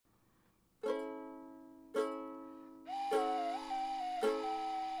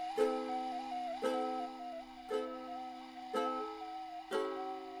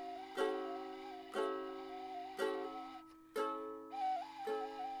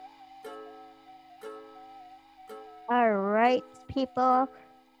right, people.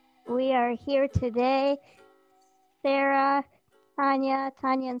 We are here today. Sarah, Tanya,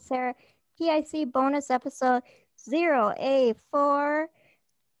 and Sarah. TIC bonus episode 0A4.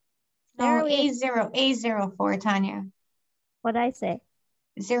 No, A04, Tanya. What'd I say?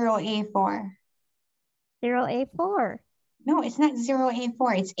 0A4. 0A4. No, it's not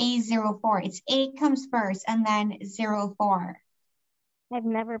 0A4. It's A04. It's A comes first and then 04. I've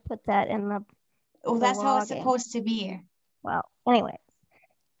never put that in the. Oh, that's how it's supposed to be. Well, anyway.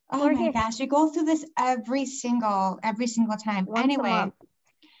 Oh my gosh, we go through this every single time. Anyway,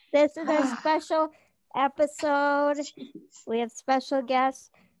 this is a special episode. We have special guest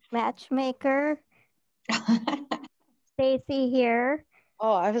matchmaker Stacy here.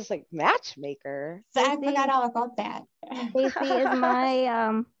 Oh, I was like, matchmaker. So I forgot all about that. Stacy is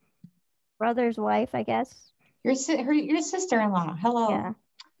my brother's wife, I guess. Your sister-in-law. Hello.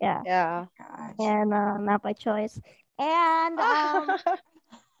 Yeah. Gosh. And not by choice. And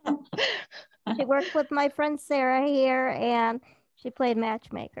she worked with my friend Sarah here, and she played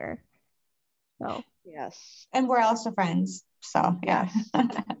matchmaker. So yes. And we're also friends. So yeah.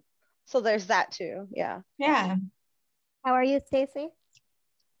 So there's that too. Yeah. Yeah. How are you, Stacy?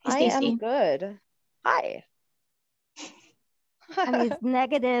 I am good. Hi. On these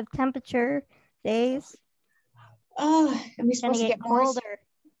negative temperature days. Oh, and we're supposed to get colder.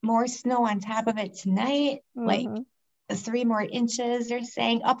 More snow on top of it tonight. Mm-hmm. Like 3 more inches, they're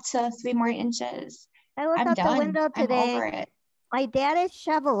saying, up to 3 more inches. I looked out the window today. I'm over it. My dad is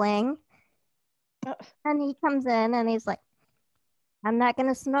shoveling, and he comes in and he's like, I'm not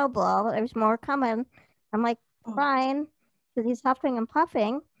going to snowblow. There's more coming. I'm like, fine, because he's huffing and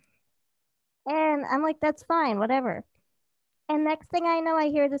puffing. And I'm like, that's fine, whatever. And next thing I know, I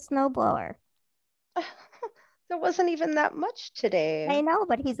hear the snowblower. There wasn't even that much today. I know,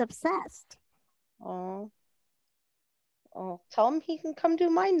 but he's obsessed. Oh, tell him he can come do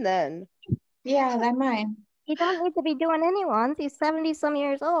mine then. Yeah, that's mine. You don't need to be doing anyone's. He's 70-some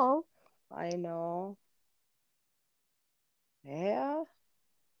years old. I know. Yeah.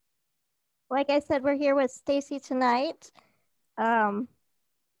 Like I said, we're here with Stacy tonight.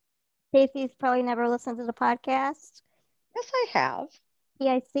 Stacy's probably never listened to the podcast. Yes, I have.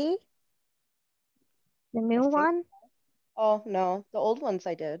 TIC? The new one? Oh, no. The old ones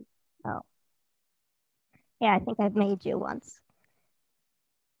I did. Oh. Yeah, I think I've made you once.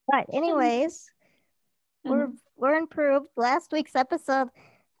 But anyways, we're improved. Last week's episode,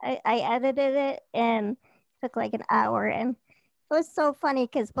 I edited it and took like an hour. And it was so funny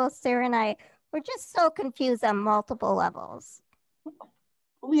because both Sarah and I were just so confused on multiple levels.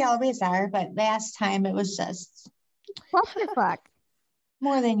 We always are, but last time it was just clusterfuck.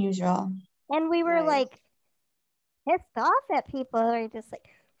 More than usual. And we were like pissed off at people who are just like,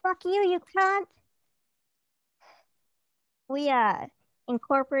 fuck you can't. We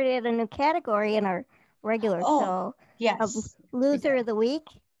incorporated a new category in our regular show. Yes. Of Loser of the Week.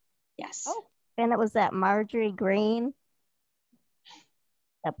 Yes. Oh. And it was that Marjorie Greene,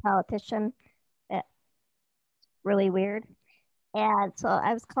 the politician. Really weird. And so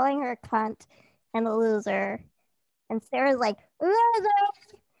I was calling her a cunt and a loser. And Sarah's like, loser!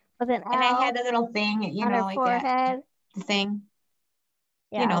 With an L. And I had a little thing, on her like forehead. That. The thing.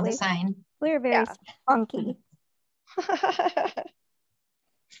 Yeah, the sign. We were very spunky.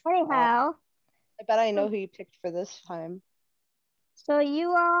 Anyhow. I bet I know who you picked for this time. So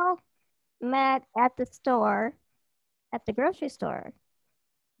you all met at the store, at the grocery store.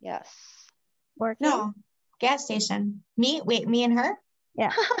 Yes. Working? No, gas station. Me and her?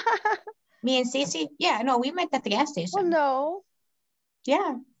 Yeah. Me and Stacy? Yeah, no, we met at the gas station. Oh, no.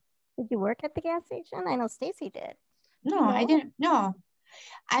 Yeah. Did you work at the gas station? I know Stacy did. No, I didn't. No.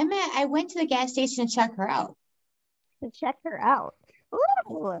 I went to the gas station to check her out. To check her out?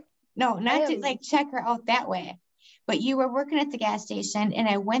 Ooh. No, not to like check her out that way. But you were working at the gas station and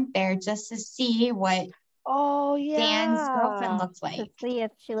I went there just to see what Dan's girlfriend looked like. To see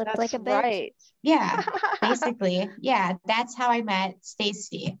if she looked like a bitch. Right. Yeah, basically. Yeah, that's how I met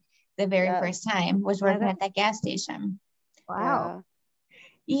Stacy the very first time, was working at that gas station. Wow.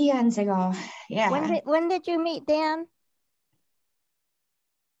 Eons ago. Yeah. When did you meet Dan?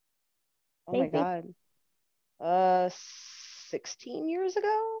 Oh my God. 16 years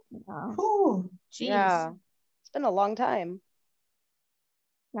ago? Oh, geez. Yeah. It's been a long time.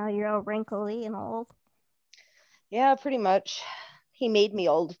 Now you're all wrinkly and old. Yeah, pretty much. He made me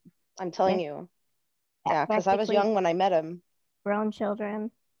old. I'm telling you. Yeah, because I was young when I met him. Grown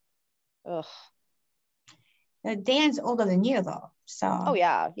children. Ugh. Dan's older than you, though. So. Oh,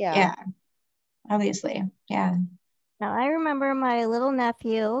 yeah. Yeah. Obviously. Yeah. Now, I remember my little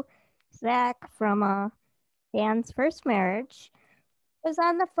nephew, Zach, from Dan's first marriage, was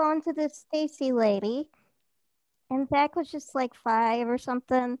on the phone to this Stacy lady, and Zach was just like 5 or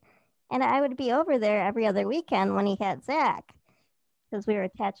something. And I would be over there every other weekend when he had Zach, because we were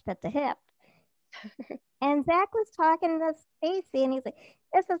attached at the hip. And Zach was talking to Stacy, and he's like,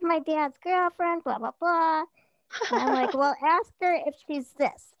 "This is my dad's girlfriend, blah, blah, blah." And I'm like, "Well, ask her if she's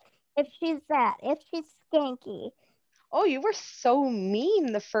this, if she's that, if she's skanky." Oh, you were so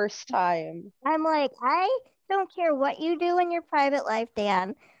mean the first time. I'm like, "I don't care what you do in your private life,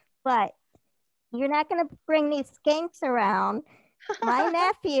 Dan, but you're not going to bring these skanks around my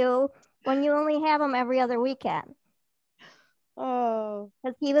nephew when you only have him every other weekend." Oh.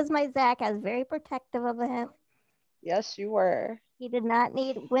 Because he was my Zach. I was very protective of him. Yes, you were. He did not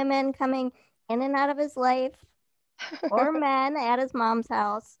need women coming in and out of his life or men at his mom's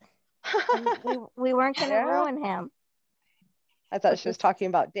house. And we weren't going to ruin him. I thought she was talking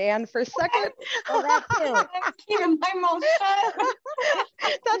about Dan for a second. Well, that too. I'm keeping my mouth shut.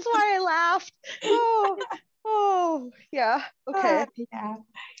 That's why I laughed. Oh, yeah. Okay. Yeah.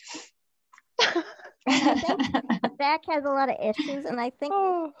 I think Zach has a lot of issues, and I think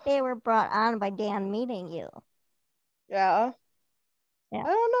they were brought on by Dan meeting you. Yeah. I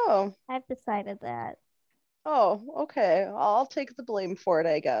don't know. I've decided that. Oh, okay. I'll take the blame for it,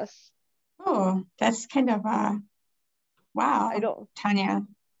 I guess. Oh, that's kind of wow. I don't, Tanya.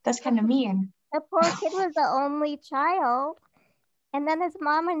 That's kind of mean. The poor kid was the only child, and then his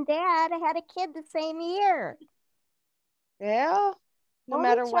mom and dad had a kid the same year. Yeah. No Only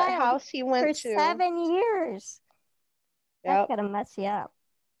matter what child house he went for to. 7 years. Yep. That's gonna mess you up.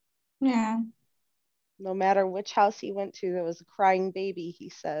 Yeah. No matter which house he went to, there was a crying baby, he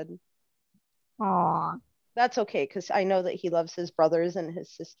said. Aw. That's okay, because I know that he loves his brothers and his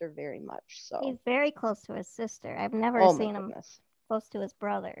sister very much. So He's very close to his sister. I've never seen him close to his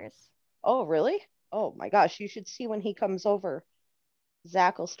brothers. Oh, really? Oh my gosh, you should see when he comes over.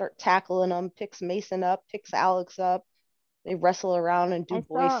 Zach will start tackling him, picks Mason up, picks Alex up. They wrestle around and do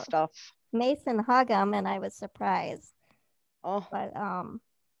boy stuff. Mason hug him, and I was surprised. Oh. But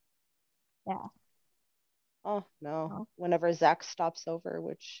yeah. Oh no. Whenever Zach stops over,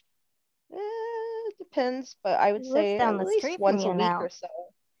 which depends, but I would say at least once a week or so.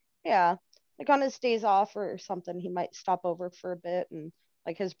 Yeah. Like on his days off or something, he might stop over for a bit, and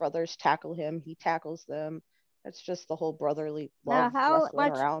like his brothers tackle him, he tackles them. It's just the whole brotherly love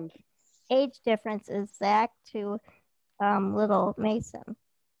wrestling around. Age difference is Zach to little Mason?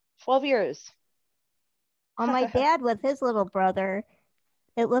 12 years. On my dad with his little brother,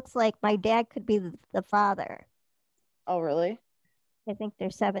 it looks like my dad could be the father. Oh, really? I think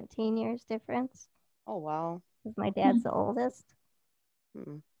there's 17 years difference. Oh, wow. Because my dad's the oldest.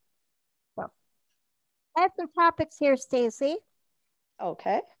 Hmm. So, I have some topics here, Stacy.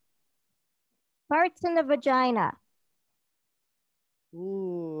 Okay. Parts in the vagina.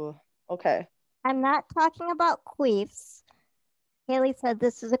 Ooh, okay. I'm not talking about queefs. Haley said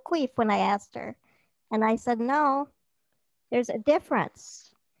this is a queef when I asked her. And I said, no, there's a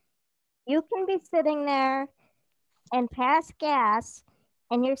difference. You can be sitting there and pass gas,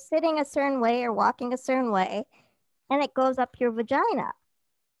 and you're sitting a certain way or walking a certain way, and it goes up your vagina.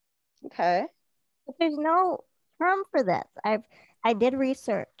 Okay. But there's no term for this. I did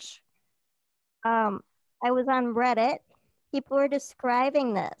research. I was on Reddit. People were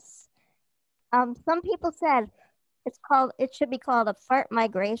describing this. Some people said it should be called a fart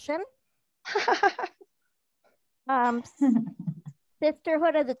migration.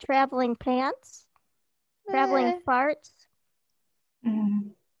 Sisterhood of the Traveling Pants. Traveling farts.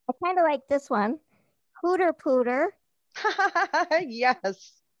 I kind of like this one. Hooter pooter.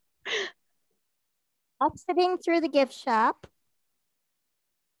 Yes. Upsitting through the gift shop.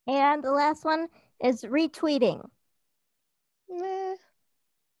 And the last one is retweeting.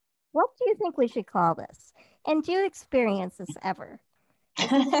 What do you think we should call this? And do you experience this ever?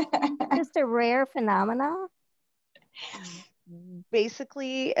 Just a rare phenomenon?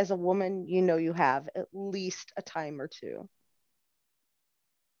 Basically, as a woman, you have at least a time or two.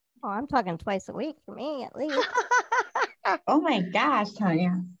 Oh, I'm talking twice a week for me, at least. Oh my gosh,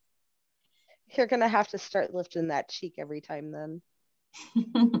 Tanya. You're going to have to start lifting that cheek every time then.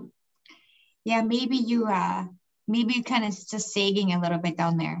 Yeah, maybe you kind of just sagging a little bit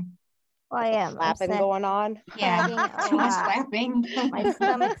down there. Well, I am. Flapping going on. Yeah, too much flapping. My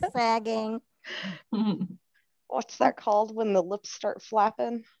stomach's sagging. What's that called when the lips start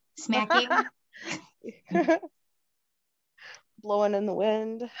flapping? Smacking. Blowing in the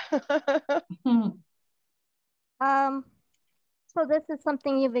wind. So this is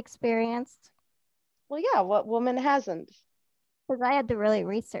something you've experienced? Well, yeah, what woman hasn't? Because I had to really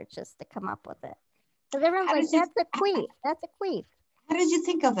research this to come up with it. Because everyone's like, that's a queef. That's a queef. How did you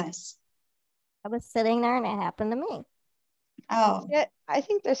think of this? I was sitting there and it happened to me. Oh. Yeah, I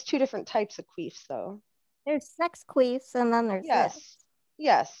think there's two different types of queefs, though. There's sex queefs and then there's this.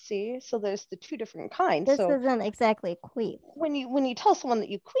 Yes, see? So there's the two different kinds. This isn't exactly a queef. When you tell someone that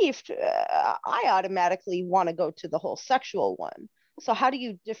you queefed, I automatically want to go to the whole sexual one. So how do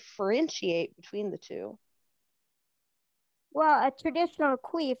you differentiate between the two? Well, a traditional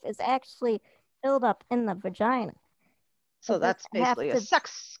queef is actually buildup in the vagina. So that's basically a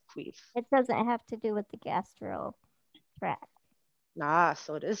sex queef. It doesn't have to do with the gastro tract. Nah,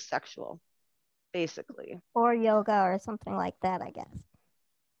 so it is sexual, basically. Or yoga or something like that, I guess.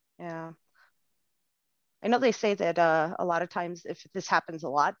 Yeah. I know they say that a lot of times if this happens a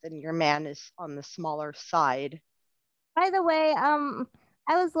lot, then your man is on the smaller side. By the way, I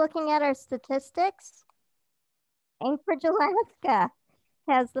was looking at our statistics. Anchorage, Alaska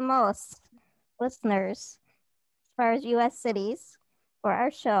has the most listeners as far as U.S. cities for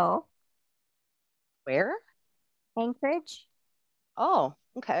our show. Where? Anchorage. Oh,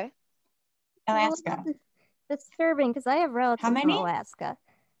 okay. Alaska. Disturbing because I have relatives in Alaska.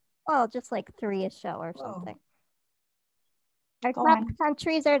 Well, just like 3 a show or something. Our top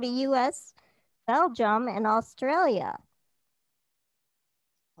countries are the U.S., Belgium, and Australia.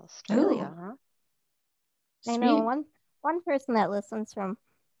 Australia, huh? I know one person that listens from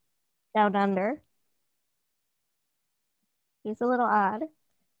down under. He's a little odd.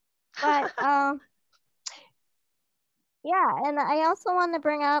 But yeah, and I also want to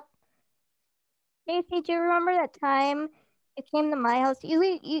bring up, Casey, do you remember that time you came to my house?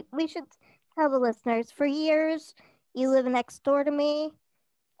 We should tell the listeners, for years, you lived next door to me,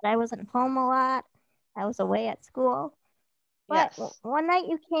 but I wasn't home a lot. I was away at school. But one night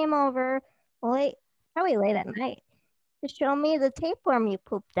you came over probably late at night, to show me the tapeworm you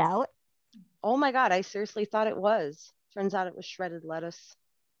pooped out. Oh my God, I seriously thought it was. Turns out it was shredded lettuce.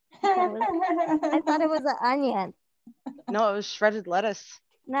 I thought it was an onion. No, it was shredded lettuce.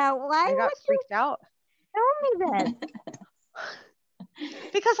 Now, why I got freaked out. Tell me that.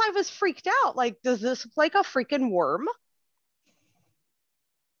 Because I was freaked out. Like, does this look like a freaking worm?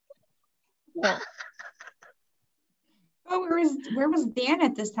 Yeah. Oh, where was Dan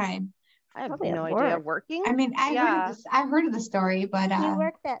at this time? I have no idea. Working? I mean, I heard of the story, but he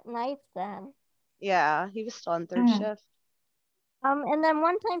worked at night then. Yeah, he was still on third shift. And then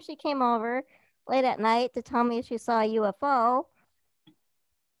one time she came over late at night to tell me she saw a UFO.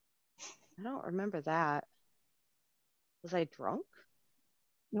 I don't remember that. Was I drunk?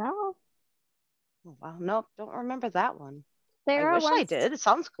 No. Oh, wow. Nope, don't remember that one. I wish I did. It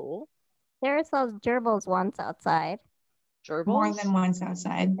sounds cool. There saw gerbils once outside. Gerbils? More than once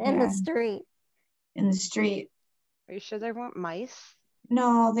outside. In the street. In the street. Are you sure they weren't mice?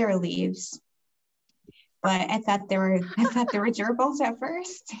 No, they were leaves. But I thought they were gerbils at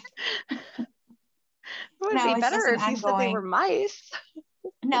first. It would be better if you said they were mice.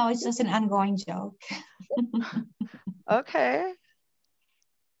 No, it's just an ongoing joke. Okay.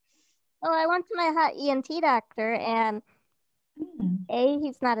 Well, I went to my hot ENT doctor, and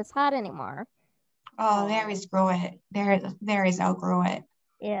he's not as hot anymore. Oh, there is grow it. There is outgrow it.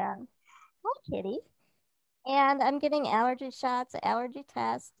 Yeah. Hi, kitty. And I'm getting allergy shots, allergy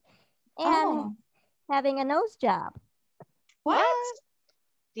tests, and having a nose job. What?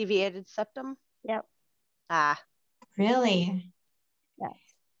 Deviated septum? Yep. Ah. Really? Yes.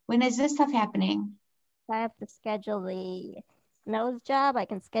 When is this stuff happening? I have to schedule the nose job. I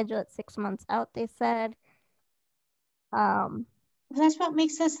can schedule it 6 months out, they said. That's what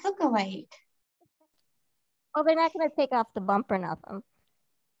makes us look alike. Well, they're not going to take off the bump or nothing.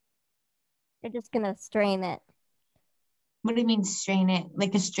 They're just going to strain it. What do you mean strain it?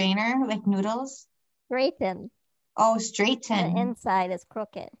 Like a strainer? Like noodles? Straighten. Oh, straighten. The inside is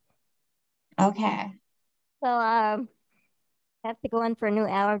crooked. Okay. So I have to go in for a new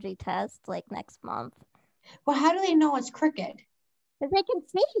allergy test like next month. Well, how do they know it's crooked? Because they can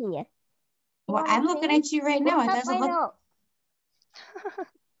see. Well, I'm looking at you right now. It doesn't look.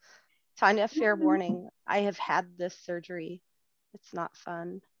 Tanya, fair warning. I have had this surgery. It's not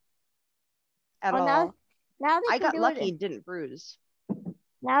fun at all. Now I got lucky and didn't bruise.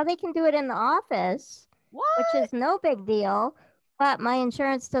 Now they can do it in the office, which is no big deal, but my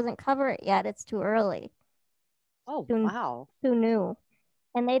insurance doesn't cover it yet. It's too early. Oh, wow. Too new.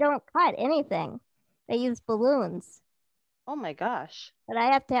 And they don't cut anything. They use balloons. Oh my gosh. But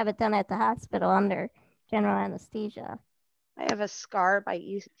I have to have it done at the hospital under general anesthesia. I have a scar by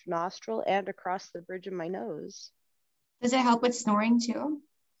each nostril and across the bridge of my nose. Does it help with snoring too?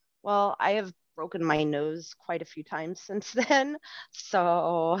 Well, I have broken my nose quite a few times since then.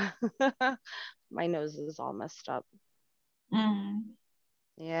 So My nose is all messed up. Mm.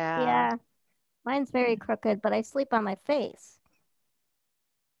 Yeah. Mine's very crooked, but I sleep on my face.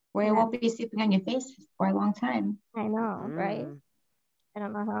 Well, you won't be sleeping on your face for a long time. I know, right? I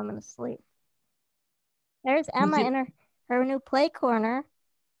don't know how I'm going to sleep. There's Emma in her new play corner.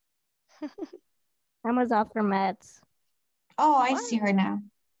 Emma's off her meds. Oh, I see her now.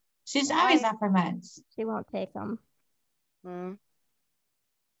 She's always off her meds. She won't take them.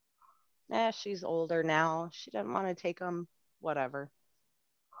 She's older now. She doesn't want to take them. Whatever.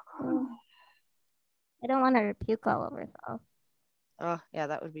 I don't want her to puke all over, though. Oh, yeah,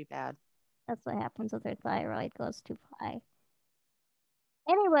 that would be bad. That's what happens with her thyroid goes too high.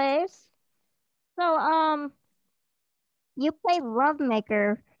 Anyways, so you play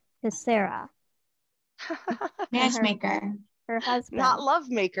Lovemaker to Sarah. Matchmaker. Her husband. Not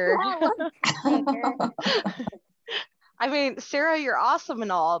Lovemaker. Not Lovemaker. I mean, Sarah, you're awesome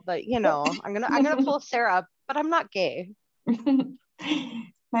and all, but you know, I'm gonna pull Sarah, but I'm not gay.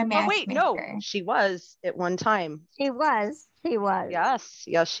 My matchmaker. Oh wait, no, she was at one time. She was. Yes,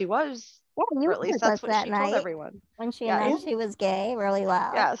 she was. Yeah, you or at least that's what that she night told everyone. when she announced she was gay, really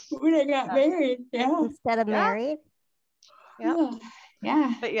loud. Yes. When I got married, instead of married. Yeah.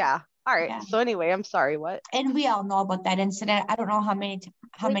 Yeah. But yeah. All right. So anyway, I'm sorry. What? And we all know about that incident. I don't know how many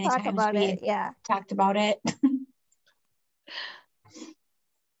times we talked about it.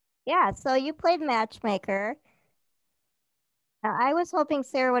 Yeah. So you played matchmaker. I was hoping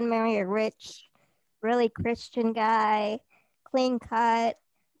Sarah would marry a rich, really Christian guy, clean cut.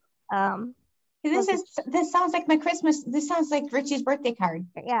 This sounds like my Christmas. This sounds like Richie's birthday card.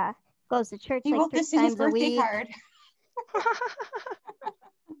 Yeah. Goes to church he like wrote 3 this in his birthday card.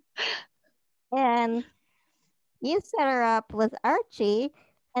 And you set her up with Archie,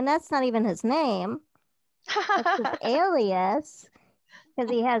 and that's not even his name. That's his alias, because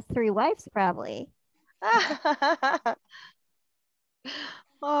he has 3 wives probably.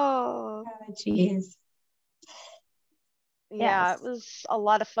 Oh, jeez. Yeah, It was a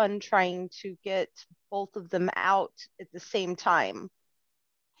lot of fun trying to get both of them out at the same time.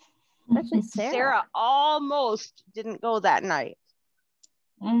 Especially Sarah. Sarah almost didn't go that night.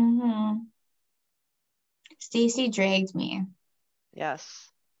 Stacy dragged me. Yes.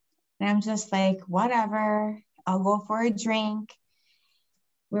 And I'm just like, whatever. I'll go for a drink.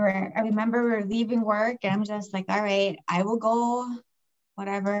 I remember we were leaving work, and I'm just like, all right, I will go.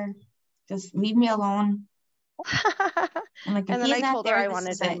 Whatever. Just leave me alone. And then I told her I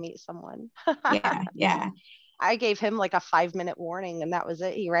wanted to meet someone. Yeah. I gave him like a 5-minute warning, and that was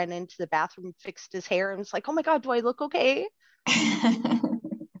it. He ran into the bathroom, fixed his hair, and was like, oh my God, do I look okay? I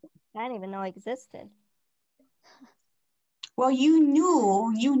didn't even know it existed. Well, you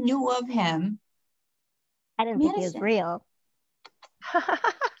knew of him. I didn't think he was real.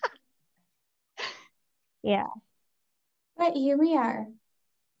 Yeah. But here we are.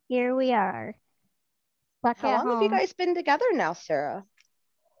 How long have you guys been together now, Sarah?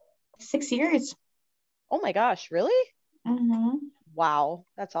 6 years. Oh my gosh, really? Wow,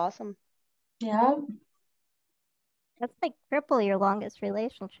 that's awesome. Yeah. That's like triple your longest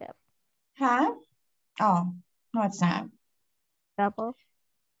relationship. Huh? Oh, no, it's not. Double?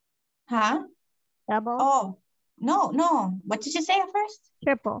 Huh? Double? Oh, no. What did you say at first?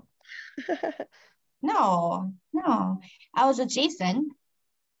 Triple. No. I was with Jason.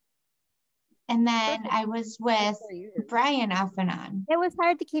 And then I was with Brian off and on. It was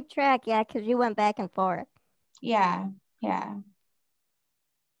hard to keep track, because you went back and forth. Yeah.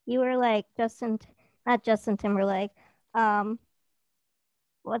 You were like not Justin Timberlake.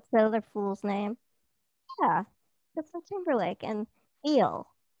 What's the other fool's name? Yeah, Justin Timberlake and Eel.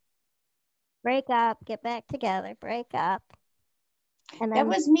 Break up, get back together, break up. And then, that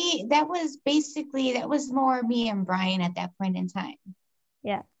was me. That was more me and Brian at that point in time.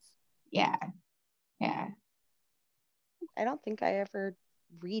 Yeah. I don't think I ever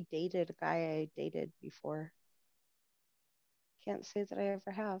redated a guy I dated before. Can't say that I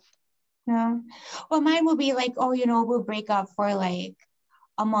ever have. No. Well, mine will be like, we'll break up for like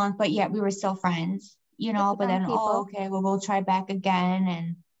a month, but yet we were still friends, but then, okay, well, we'll try back again,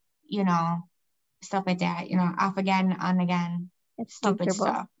 and, stuff like that, off again, on again. It's stupid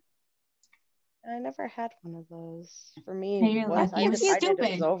stuff. I never had one of those. For me, you're stupid.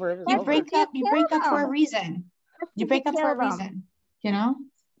 It was over. You break up for a reason. You break up for a reason, Well,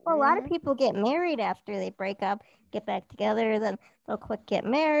 a lot of people get married after they break up, get back together, then they'll quick get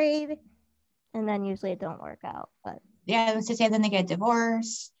married, and then usually it don't work out. But yeah, let's just say then they get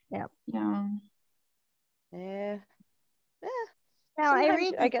divorced. Yep. Yeah. Now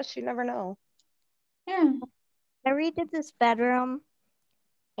I guess you never know. Yeah. I redid this bedroom,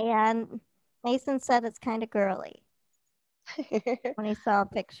 and Mason said it's kind of girly when he saw a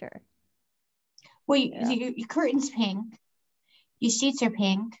picture. Well, your curtain's pink. Your sheets are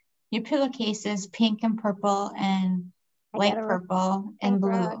pink. Your pillowcase is pink and purple and light purple and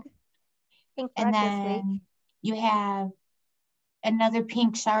blue. Pink and then you have another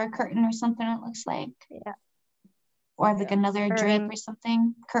pink shower curtain or something, it looks like. Yeah. Or like another drape or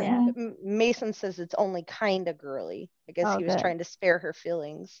something. Curtain. Yeah. Mason says it's only kind of girly. I guess he was trying to spare her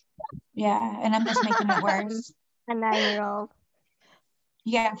feelings. Yeah, and I'm just making it worse. A 9-year-old.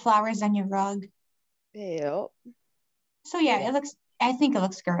 You got flowers on your rug. Yep. So yeah, I think it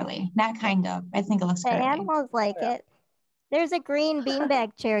looks girly. Not kind of. I think it looks girly. The animals like it. There's a green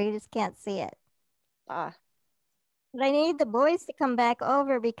beanbag chair. You just can't see it. But I need the boys to come back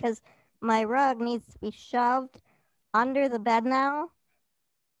over because my rug needs to be shoved under the bed now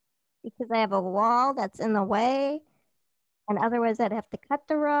because I have a wall that's in the way, and otherwise I'd have to cut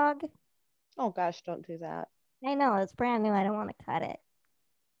the rug. Oh gosh, don't do that. I know, it's brand new. I don't want to cut it.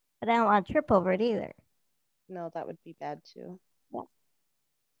 But I don't want to trip over it either. No, that would be bad too. Yeah.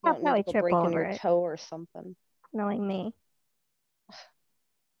 I'll probably trip over your toe or something. Knowing me.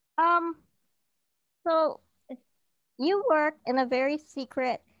 So you work in a very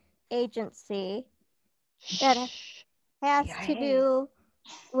secret agency that has to do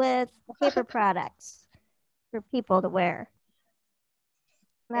with paper products for people to wear.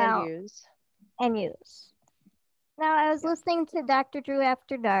 Now, and use. Now, I was listening to Dr. Drew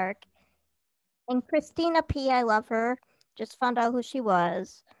After Dark, and Christina P., I love her, just found out who she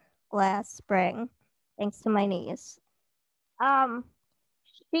was last spring, thanks to my niece.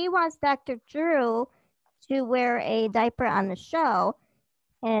 She wants Dr. Drew to wear a diaper on the show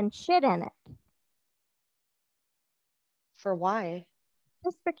and shit in it. For why?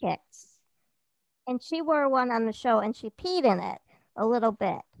 Just for kicks. And she wore one on the show and she peed in it a little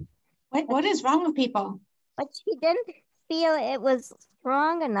bit. What is wrong with people? But she didn't feel it was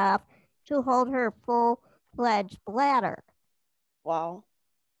strong enough to hold her full-fledged bladder. Wow.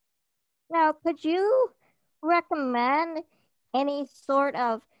 Now, could you recommend any sort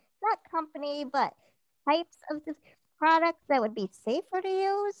of, not company, but types of products that would be safer to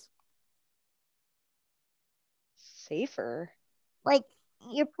use? Safer? Like,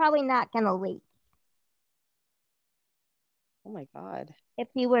 you're probably not going to leak. Oh my God. If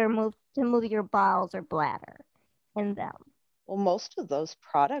you were to move your bowels or bladder in them. Well, most of those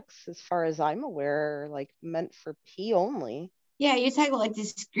products, as far as I'm aware, are like meant for pee only. Yeah, you're talking about like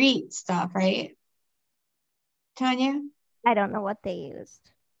discreet stuff, right? Tanya? I don't know what they used.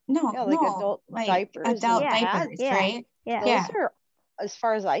 No, yeah, like adult diapers. Adult diapers, right? Yeah. Those are, as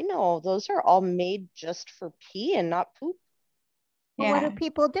far as I know, those are all made just for pee and not poop. Well, what do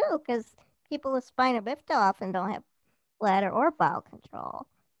people do? Because people with spina bifida often don't have bladder or bowel control.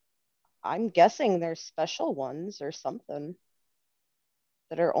 I'm guessing there's special ones or something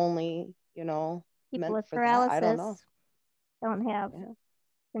that are only, people meant with for paralysis that. I don't know. Don't have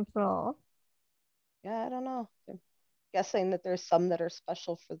control. Yeah, I don't know. I'm guessing that there's some that are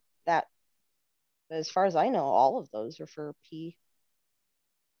special for that. But as far as I know, all of those are for pee.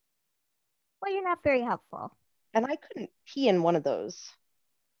 Well, you're not very helpful. And I couldn't pee in one of those.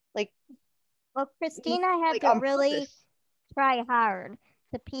 Well, Christina had to really try hard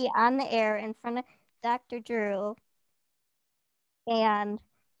to pee on the air in front of Dr. Drew and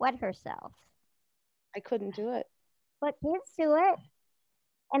wet herself. I couldn't do it. But kids do it,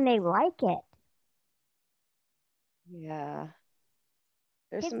 and they like it. Yeah.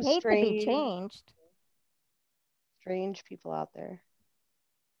 There's kids some hate to be changed. Strange people out there.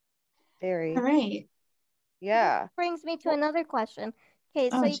 Very. All right. Yeah. That brings me to another question. Okay,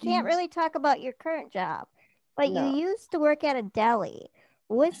 so you can't really talk about your current job, but you used to work at a deli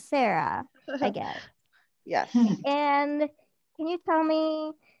with Sarah, I guess. Yes. And can you tell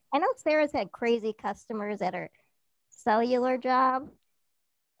me, I know Sarah's had crazy customers at her cellular job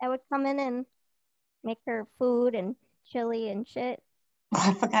that would come in and make her food and chili and shit. Oh,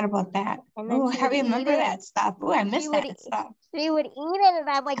 I forgot about that. Oh, I remember that stuff. Oh, I missed that stuff. She would eat it, and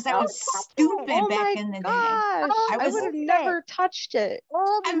I'm like, I was stupid back in the day. I would have never touched it.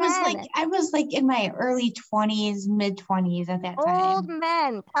 I was like in my early 20s, mid 20s at that time. Old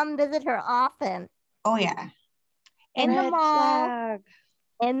men come visit her often. Oh yeah. In the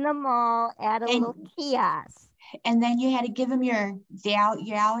mall at a little kiosk. And then you had to give them you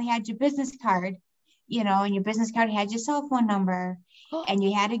all had your business card, and your business card had your cell phone number. And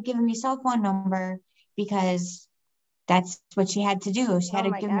you had to give them your cell phone number because that's what she had to do. She had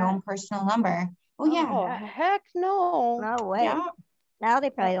to give them your own personal number. Oh, yeah. Oh, heck no. No way. Yeah. Now they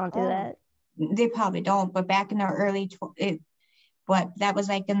probably don't do that. They probably don't. But back in the early, that was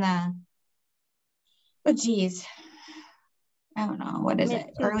like in the Oh, geez. I don't know. What is it?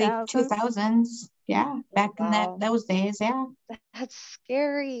 Early 2000s. Yeah. Back in those days. Yeah. That's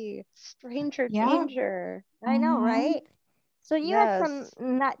scary. Stranger danger. I know, right? So you had some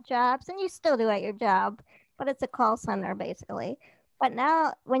nut jobs, and you still do at your job, but it's a call center basically. But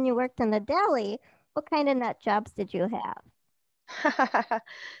now, when you worked in the deli, what kind of nut jobs did you have?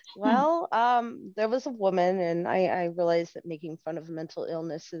 Well, there was a woman, and I realized that making fun of mental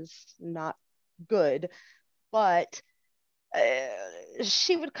illness is not good, but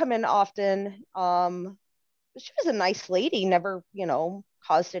she would come in often. She was a nice lady, never,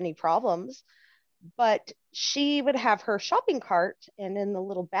 caused any problems, but she would have her shopping cart, and in the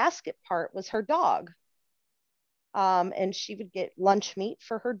little basket part was her dog. And she would get lunch meat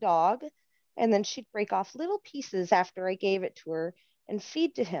for her dog, and then she'd break off little pieces after I gave it to her and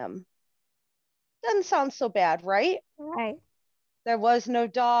feed to him. Doesn't sound so bad, right? Right. There was no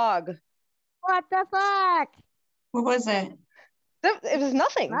dog. What the fuck? What was it? It was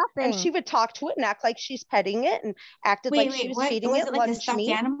nothing. And she would talk to it and act like she's petting it and acted like she was feeding it like lunch a stuffed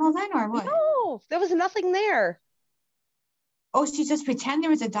meat. animal then, or what? No, there was nothing there. Oh, she just pretended there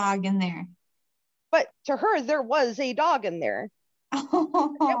was a dog in there. But to her, there was a dog in there. Oh.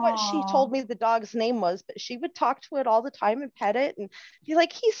 I forget what she told me the dog's name was, but she would talk to it all the time and pet it and be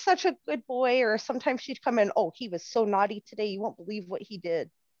like, he's such a good boy. Or sometimes she'd come in, oh, he was so naughty today. You won't believe what he did.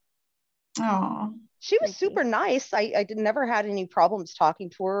 Oh. She was super nice. I never had any problems talking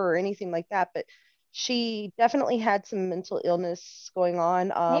to her or anything like that, but she definitely had some mental illness going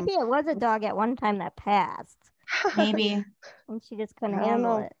on. Maybe it was a dog at one time that passed. Maybe. And she just couldn't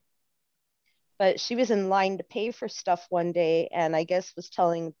handle it. But she was in line to pay for stuff one day, and I guess was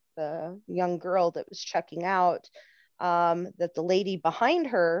telling the young girl that was checking out that the lady behind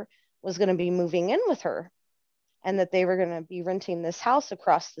her was going to be moving in with her, and that they were going to be renting this house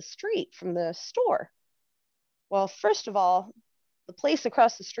across the street from the store. Well, first of all, the place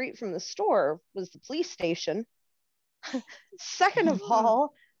across the street from the store was the police station. Second of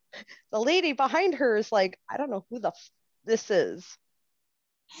all, the lady behind her is like, I don't know who this is.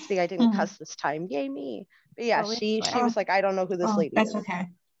 See, I didn't cuss this time. Yay me. But yeah, she was like, I don't know who this lady is. That's okay.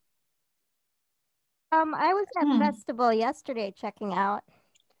 I was at festival yesterday checking out,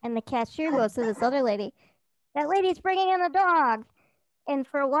 and the cashier goes to this other lady. That lady's bringing in a dog. And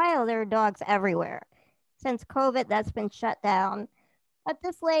for a while, there were dogs everywhere. Since COVID, that's been shut down. But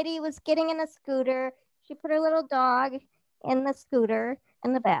this lady was getting in a scooter. She put her little dog in the scooter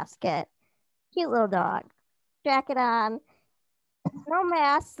in the basket. Cute little dog. Jacket on. No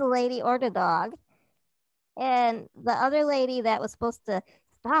mask, the lady or the dog. And the other lady that was supposed to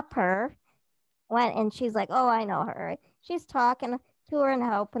stop her went, and she's like, oh, I know her. She's talking to her and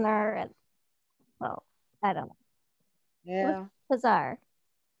helping her. And well, I don't know. Yeah. Bizarre.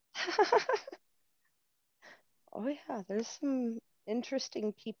 Oh yeah, there's some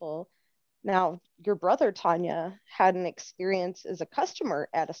interesting people. Now, your brother Tanya had an experience as a customer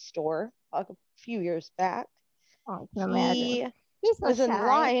at a store a few years back. Oh, I can imagine. He was in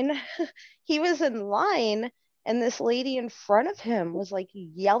line. He was in line, and this lady in front of him was like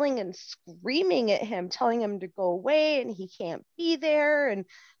yelling and screaming at him, telling him to go away and he can't be there, and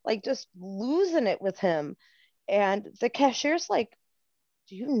like just losing it with him. And the cashier's like,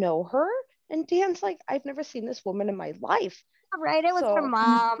 do you know her? And Dan's like, I've never seen this woman in my life. Right, it was her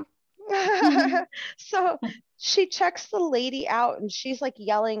mom. So she checks the lady out, and she's like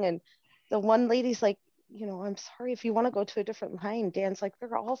yelling, and the one lady's like, I'm sorry, if you want to go to a different line. Dan's like,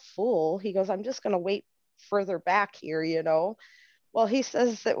 they're all full. He goes, I'm just going to wait further back here, Well, he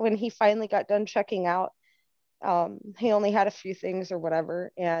says that when he finally got done checking out, he only had a few things or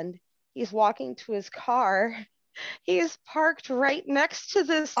whatever, and he's walking to his car. He's parked right next to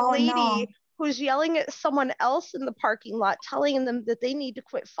this lady who's yelling at someone else in the parking lot, telling them that they need to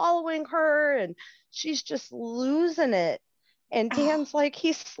quit following her, and she's just losing it. And Dan's like,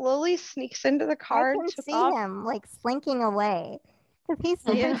 he slowly sneaks into the car. I can see him like slinking away because he's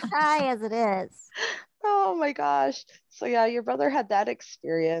super shy as it is. Oh my gosh. So yeah, your brother had that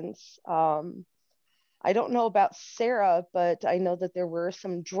experience. I don't know about Sarah, but I know that there were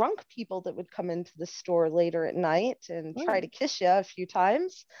some drunk people that would come into the store later at night and try to kiss you a few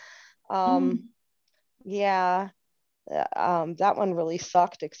times. Yeah. That one really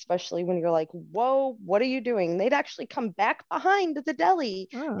sucked, especially when you're like, whoa, what are you doing? They'd actually come back behind the deli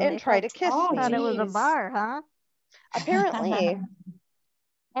and try to kiss me. Thought it was a bar, huh? Apparently.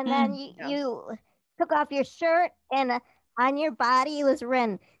 And then you took off your shirt, and on your body was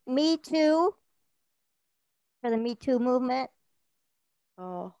written Me Too, for the Me Too movement.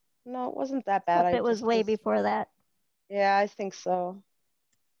 Oh, no, it wasn't that bad. It was way before that. Yeah, I think so.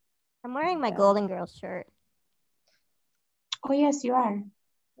 I'm wearing my Golden Girls shirt. Oh, yes, you are.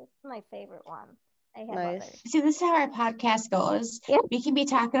 This is my favorite one. I have nice. others. See, this is how our podcast goes. Yeah. We can be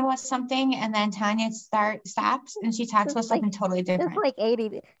talking about something, and then Tanya stops, and she talks about something totally different. It's like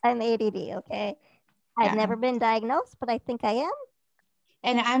ADD. I'm ADD, okay? I've never been diagnosed, but I think I am.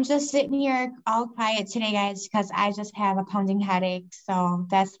 And I'm just sitting here all quiet today, guys, because I just have a pounding headache. So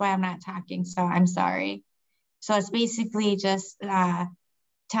that's why I'm not talking. So I'm sorry. So it's basically just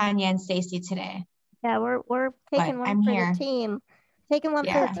Tanya and Stacy today. Yeah, we're taking one for the team. Taking one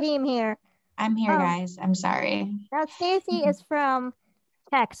for the team here. I'm here, guys. I'm sorry. Now Stacy is from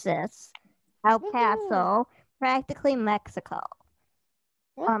Texas, El Paso, practically Mexico.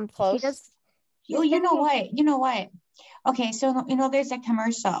 Close. She does. You know what? Okay, so there's that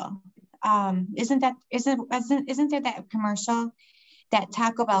commercial. Isn't there that commercial that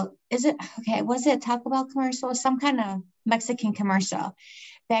Taco Bell? Was it a Taco Bell commercial? Some kind of Mexican commercial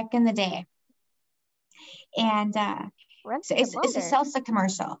back in the day. And so it's a salsa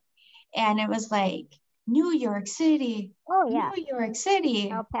commercial, and it was like New York City. Oh yeah, New York City.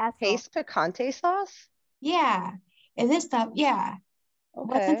 El Paso. Pace picante sauce. Yeah, and this stuff. Yeah.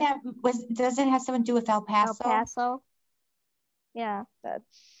 Okay. Does it have something to do with El Paso? El Paso. Yeah. That's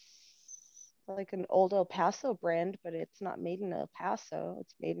like an old El Paso brand, but it's not made in El Paso.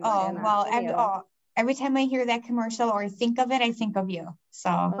 It's made in San Antonio. Every time I hear that commercial or think of it, I think of you.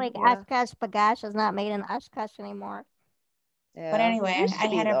 So like Oshkosh Bagash is not made in Oshkosh anymore. Yeah. But anyway, I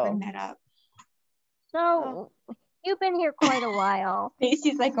had to bring that up. So you've been here quite a while.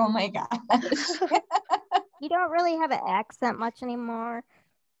 Stacy's like, oh my gosh. You don't really have an accent much anymore.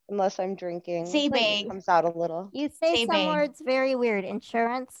 Unless I'm drinking. Say babe. It comes out a little. You say some words very weird.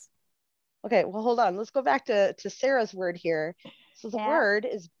 Insurance. Okay, well, hold on. Let's go back to Sarah's word here. So the word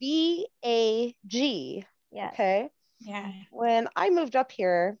is B-A-G. Yeah. Okay. Yeah. When I moved up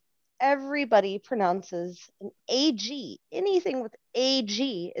here, everybody pronounces an A-G. Anything with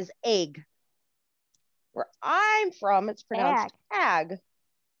A-G is egg. Where I'm from, it's pronounced ag.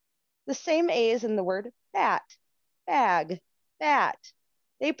 The same A is in the word bat, bag, bat.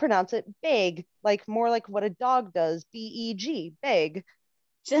 They pronounce it big, like more like what a dog does, B-E-G, big.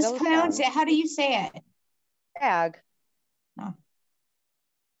 Just pronounce it. How do you say it? Ag. No.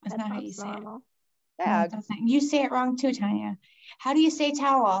 That's not how you say it. Ag. No, you say it wrong too, Tanya. How do you say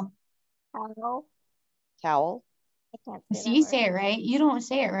towel? Towel. Towel. I can't say so you say it right. You don't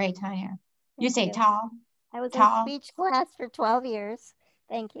say it right, Tanya. You say towel. I was in speech class for 12 years.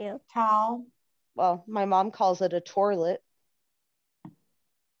 Thank you. Towel. Well, my mom calls it a toilet.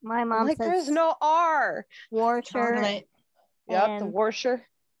 My mom says there's no R. Washer. Yep, the washer.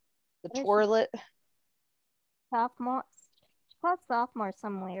 The toilet. Sophomore. She called sophomore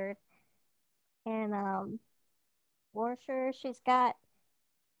some weird. And washer, she's got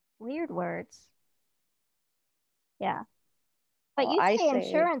weird words. Yeah. But you say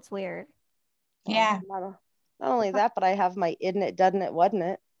insurance weird. Yeah. Not only that, but I have my isn't it, doesn't it, wasn't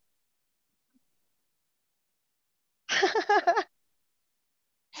it?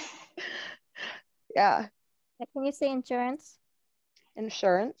 Yeah. Can you say insurance?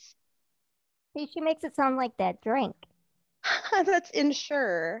 Insurance. See, she makes it sound like that drink. That's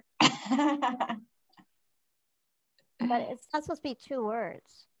insure. But it's not supposed to be two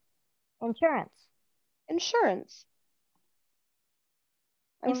words. Insurance. Insurance.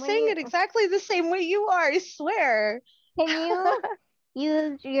 I'm saying it exactly the same way you are, I swear. Can you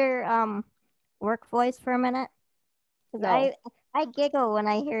use your work voice for a minute? Because I giggle when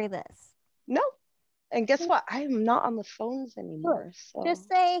I hear this. No. And guess what? I'm not on the phones anymore. So. Just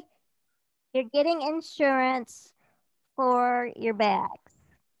say you're getting insurance for your bags.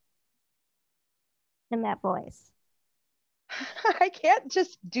 In that voice. I can't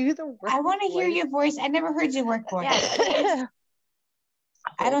just do the work. I want to hear your voice. I never heard your work voice. Yeah.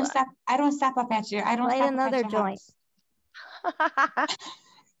 I don't stop up at you. I don't light stop another up at your joint.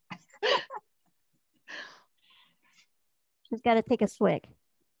 She's got to take a swig.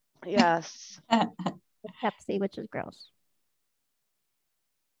 Yes. Pepsi, which is gross.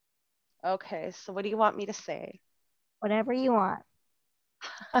 Okay, so what do you want me to say? Whatever you want.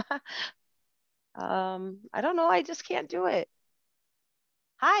 I don't know. I just can't do it.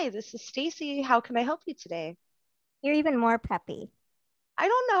 Hi, this is Stacy. How can I help you today? You're even more peppy. I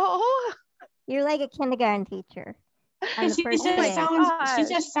don't know. You're like a kindergarten teacher. She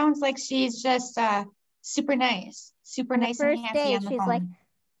just sounds like she's just super nice. Super nice and happy on the phone. Like,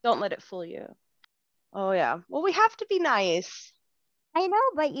 don't let it fool you. Oh, yeah. Well, we have to be nice. I know,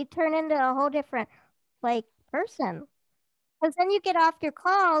 but you turn into a whole different, person. Because then you get off your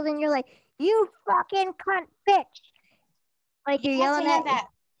calls and you're like, you fucking cunt bitch. Like you're yelling at that.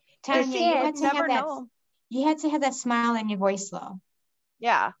 Tanya, you had to have that. You had to have that smile in your voice, though.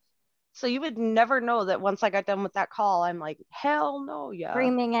 Yeah. So you would never know that once I got done with that call, I'm like, hell no, yeah.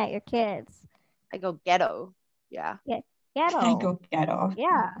 Screaming at your kids. I go ghetto. Yeah. Ghetto. I go ghetto.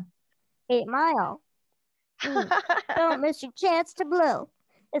 Yeah. 8 Mile. Don't miss your chance to blow.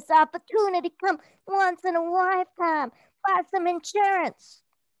 This opportunity comes once in a lifetime. Buy some insurance.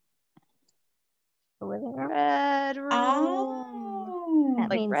 The living room. Red Room. Oh. That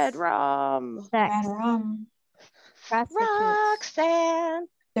like means Red Rum. Sex. Red Rum. Roxanne.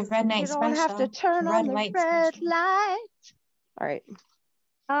 The red night special. You don't have to turn on the red light. All right.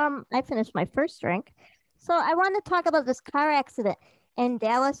 I finished my first drink. So I want to talk about this car accident in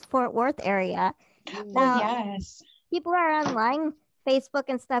Dallas-Fort Worth area. Now, yes. People are online, Facebook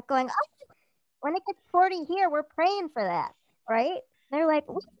and stuff going, oh, when it gets 40 here, we're praying for that, right? They're like,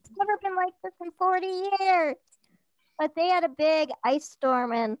 it's never been like this in 40 years. But they had a big ice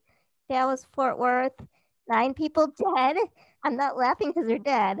storm in Dallas-Fort Worth. 9 people dead. I'm not laughing because they're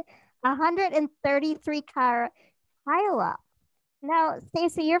dead. 133 car pileup. Now,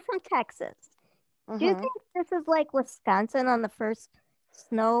 Stacey, you're from Texas. Do you think this is like Wisconsin on the first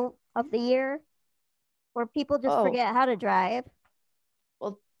snow of the year? Where people just forget how to drive?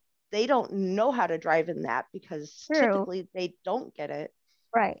 Well, they don't know how to drive in that because typically they don't get it.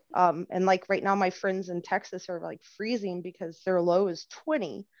 Right. And like right now, my friends in Texas are like freezing because their low is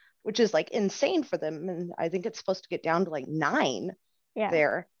 20, which is like insane for them. And I think it's supposed to get down to like 9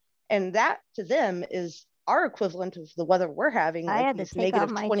 there. And that to them is our equivalent of the weather we're having. I had these to take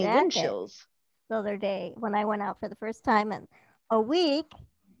negative off my 20 jacket wind chills the other day when I went out for the first time in a week.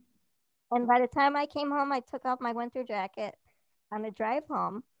 And by the time I came home, I took off my winter jacket on the drive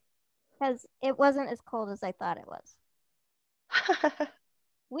home because it wasn't as cold as I thought it was.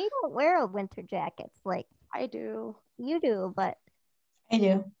 We don't wear winter jackets like I do. You do, but I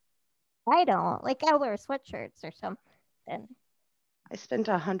do. I don't. Like I wear sweatshirts or something. I spent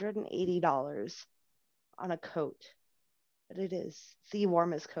 $180 on a coat, but it is the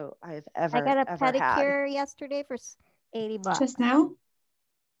warmest coat I have ever had. I got a pedicure yesterday for $80. Just now?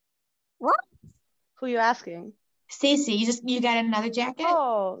 What? Who are you asking? Stacey, you got another jacket?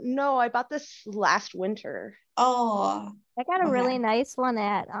 Oh, no, I bought this last winter. Oh. I got a really nice one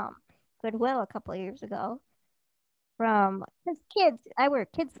at Goodwill a couple of years ago. Because kids, I wear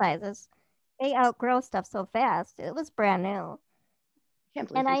kid sizes. They outgrow stuff so fast. It was brand new. Can't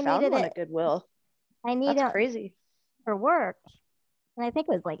believe you found one at Goodwill. I need That's crazy. For work. And I think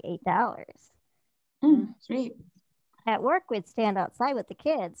it was like $8. Sweet. At work, we'd stand outside with the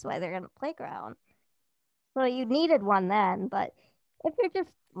kids while they're in the playground. So you needed one then, but if you're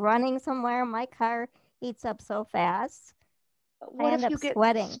just running somewhere, my car heats up so fast. What if you get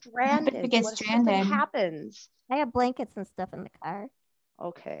sweating? Stranded? If you get stranded, what happens? I have blankets and stuff in the car.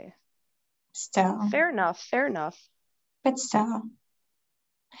 Okay. Still. Fair enough. But still.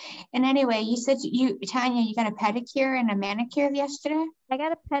 And anyway, you said Tanya, you got a pedicure and a manicure yesterday? I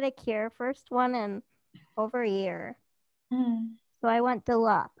got a pedicure, first one in over a year. So I went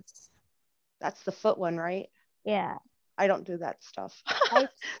deluxe. That's the foot one, right? Yeah. I don't do that stuff.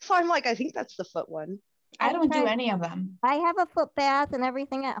 So I'm like, I think that's the foot one. I don't do any of them. I have a foot bath and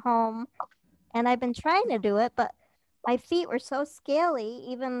everything at home. And I've been trying to do it, but my feet were so scaly,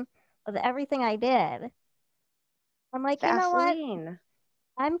 even with everything I did. I'm like, Vaseline. You know what?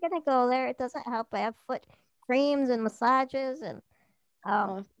 I'm going to go there. It doesn't help. I have foot creams and massages. And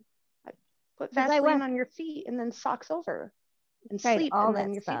put Vaseline on your feet and then socks over and sleep. And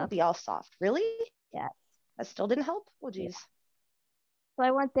then your feet will be all soft. Really? Yeah. That still didn't help? Oh, geez. So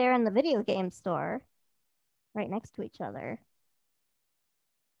I went there in the video game store right next to each other.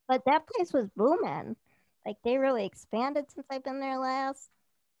 But that place was booming. Like they really expanded since I've been there last.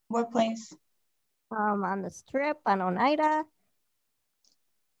 What place? On the Strip on Oneida.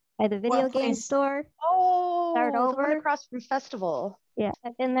 By the video game store. Oh, start over. The one across from Festival. Yeah,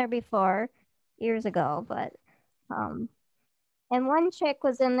 I've been there before, years ago, but and one chick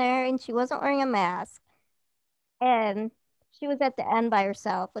was in there and she wasn't wearing a mask. And she was at the end by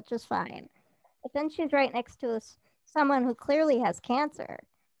herself, which was fine. But then she's right next to someone who clearly has cancer.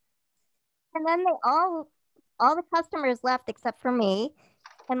 And then they all the customers left except for me.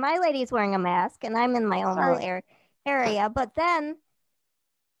 And my lady's wearing a mask and I'm in my own little area. But then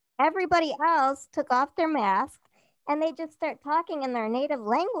everybody else took off their masks and they just start talking in their native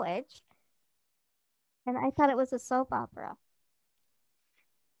language. And I thought it was a soap opera.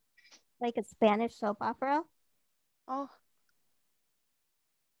 Like a Spanish soap opera. Oh.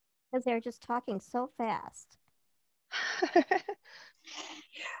 Because they're just talking so fast.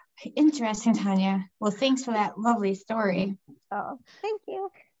 Interesting, Tanya. Well, thanks for that lovely story. Oh, thank you.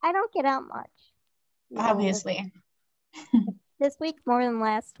 I don't get out much. Obviously. This week more than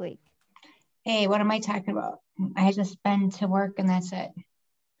last week. Hey, what am I talking about? I just been to work and that's it.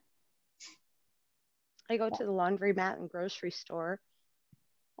 I go to the laundromat and grocery store.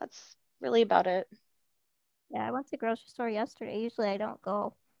 That's really about it. Yeah, I went to the grocery store yesterday. Usually I don't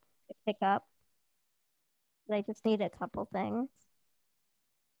go to pick up. But I just need a couple things.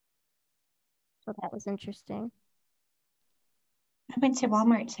 So that was interesting. I went to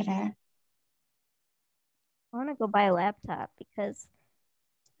Walmart today. I want to go buy a laptop because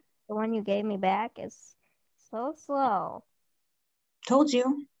the one you gave me back is so slow. Told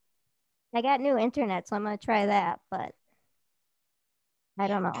you. I got new internet, so I'm going to try that, but I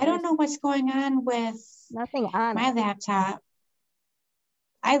don't know. I don't know what's going on with nothing on my laptop.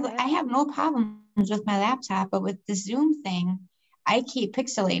 I have no problems with my laptop, but with the Zoom thing, I keep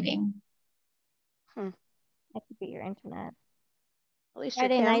pixelating. That could be your internet. At least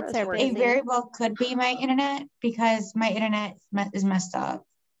Friday nights are busy. It very well could be my internet because my internet is messed up.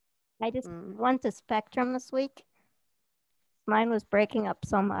 I just went to Spectrum this week. Mine was breaking up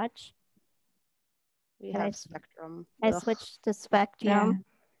so much. We have Spectrum. I switched to Spectrum.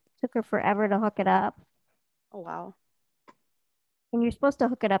 Yeah. Took her forever to hook it up. Oh, wow. And you're supposed to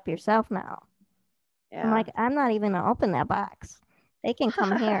hook it up yourself now. Yeah. I'm like, I'm not even going to open that box. They can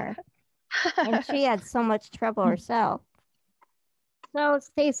come here. And she had so much trouble herself. So,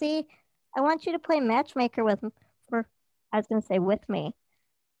 Stacy, I want you to play matchmaker with me.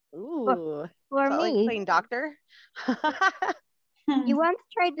 Ooh. For me. Like playing doctor? You once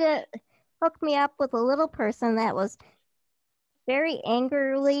tried to hook me up with a little person that was very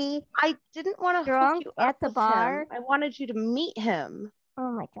angrily. I didn't want to hook you up at the bar. Him. I wanted you to meet him.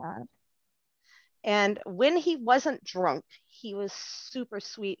 Oh my God. And when he wasn't drunk, he was super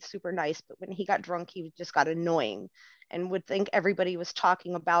sweet, super nice. But when he got drunk, he just got annoying and would think everybody was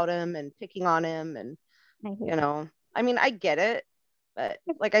talking about him and picking on him. And, I mean, I get it. But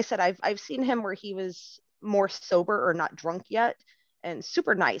like I said, I've seen him where he was more sober or not drunk yet and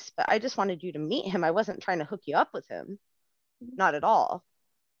super nice. But I just wanted you to meet him. I wasn't trying to hook you up with him. Not at all.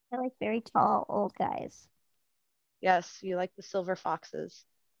 I like very tall, old guys. Yes, you like the silver foxes.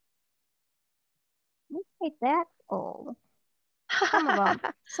 You ain't that old.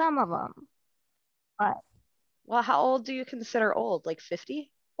 Some of them. But. Well, how old do you consider old? Like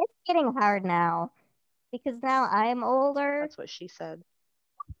 50? It's getting hard now because now I'm older. That's what she said.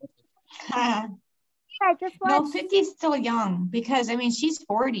 Yeah, I just watched. No, 50 is still young because, I mean, she's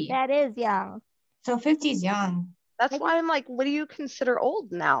 40. That is young. So 50 is young. That's why I'm like, what do you consider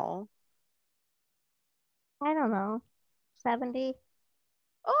old now? I don't know. 70.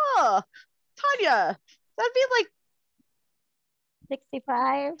 Oh, Tanya, that'd be like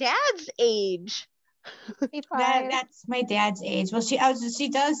 65. Dad's age. 65. That's my dad's age. Well, she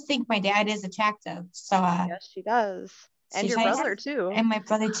does think my dad is attractive. So yes, she does. And your brother too. And my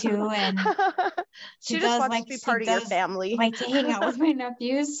brother too. And she just wants to be part of your family. Like to hang out with my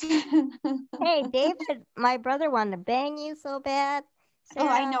nephews. Hey, David, my brother wanted to bang you so bad. Sarah. Oh,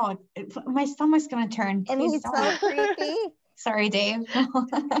 I know. My stomach's gonna turn. And he's so creepy. Sorry, Dave.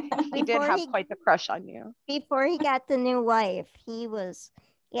 He did have quite the crush on you. Before he got the new wife, he was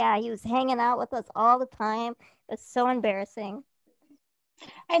hanging out with us all the time. It was so embarrassing.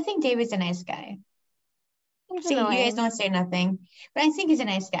 I think David's a nice guy. See, annoying. You guys don't say nothing, but I think he's a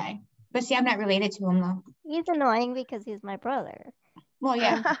nice guy. But see, I'm not related to him though. He's annoying because he's my brother. Well,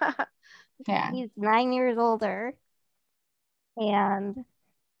 yeah. Yeah. He's 9 years older. And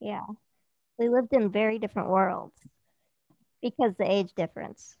yeah, we lived in very different worlds because the age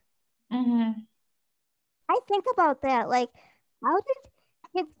difference. Mm-hmm. I think about that. Like, how did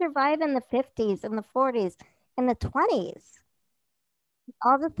kids survive in the 50s and the 40s and the 20s?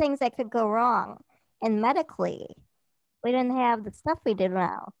 All the things that could go wrong. And medically, we didn't have the stuff we did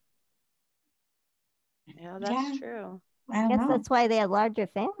now. Yeah, that's true. I guess that's why they had larger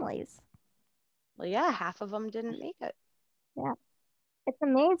families. Well, yeah, half of them didn't make it. Yeah. It's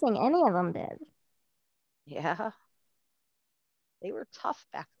amazing any of them did. Yeah. They were tough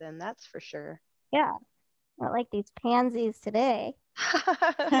back then, that's for sure. Yeah. Not like these pansies today.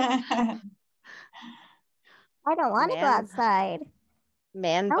 I don't want to go outside.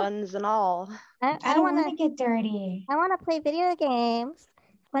 Man buns and all. I don't want to get dirty. I want to play video games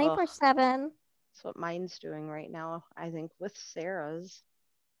 24/7. That's what mine's doing right now, I think, with Sarah's.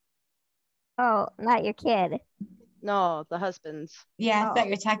 Oh, not your kid. No, the husband's. Yeah, I thought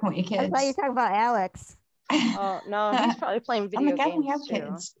you were talking about your kids. I thought you were talking about Alex. Oh, no, he's probably playing video games have too.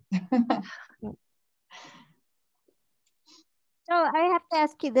 Kids. So I have to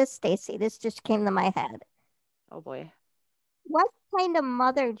ask you this, Stacy. This just came to my head. Oh, boy. What kind of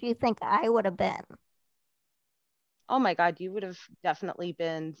mother do you think I would have been? Oh my God, you would have definitely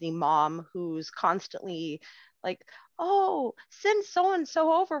been the mom who's constantly like, oh, send so and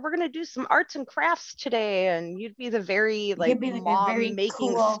so over. We're gonna do some arts and crafts today, and you'd be the very like You'd be like a mom very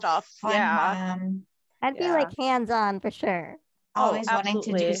making cool, stuff. fun Yeah, mom. I'd be like hands-on for sure. Always wanting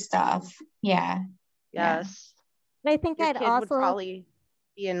to do stuff. Yeah. Yes. But I think Your I'd kid would also probably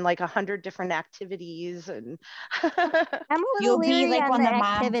be in like 100 different activities, and I'm a little You'll be leery like on one the of the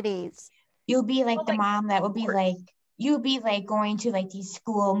mom. activities. You'll be like the mom that would be like, you'll be like going to like these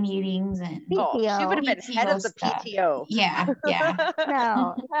school meetings and oh, she would have been head of the stuff. PTO. Yeah, yeah.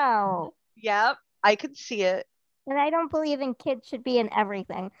 No. Yep, I could see it. And I don't believe in kids should be in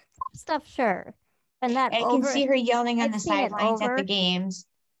everything. Some stuff, sure. And that I can see her yelling on I've the seen it sidelines at the over. games.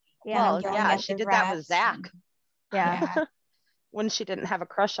 Yeah. Well, yeah, she did that with Zach. Yeah. When she didn't have a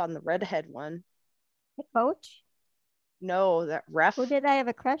crush on the redhead one. The coach? No, that ref. Who did I have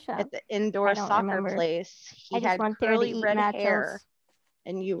a crush on? At the indoor soccer place. He had curly red hair.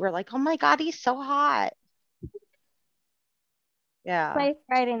 And you were like, oh my God, he's so hot. Yeah. Play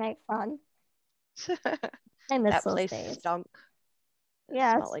Friday Night Fun. I miss that those place days. Stunk. It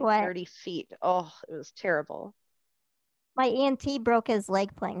yeah, smelled like dirty feet. Oh, it was terrible. My ENT broke his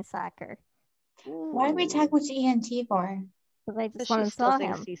leg playing soccer. Ooh. Why are we talking about ENT for? Because I just want to saw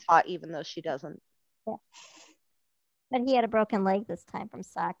him. Thinks he's hot, even though she doesn't. Yeah. But he had a broken leg this time from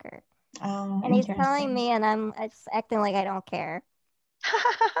soccer. Oh, and he's telling me, and I'm just acting like I don't care.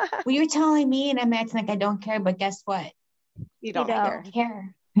 Well, you're telling me, and I'm acting like I don't care. But guess what? You don't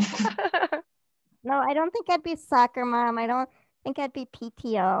care. No, I don't think I'd be soccer mom. I don't think I'd be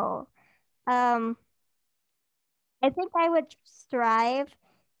PTO. I think I would strive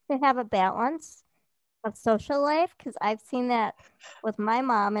to have a balance of social life because I've seen that with my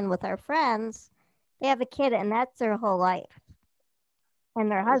mom and with our friends. They have a kid and that's their whole life.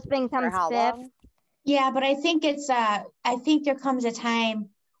 And their husband comes fifth. Long? Yeah, but I think I think there comes a time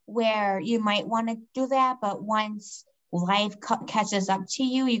where you might want to do that, but once life catches up to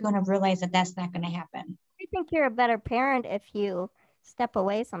you, you're going to realize that that's not going to happen. I think you're a better parent if you step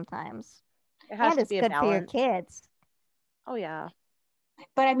away sometimes. It has to be good for your kids. Oh, yeah.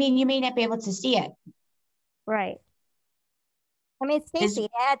 But I mean, you may not be able to see it. Right. I mean, Stacey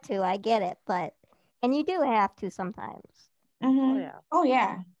had to, I get it, and you do have to sometimes. Mm-hmm. Oh, yeah. Oh,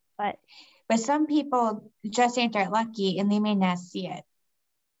 yeah. But some people just ain't that lucky and they may not see it.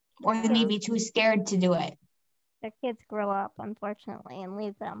 Or they may be too scared to do it. Their kids grow up, unfortunately, and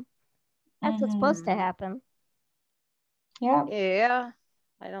leave them. That's what's supposed to happen. Yeah. Yeah.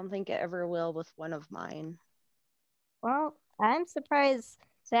 I don't think it ever will with one of mine. Well, I'm surprised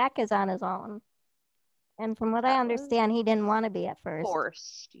Zach is on his own. And from what I understand, he didn't want to be at first.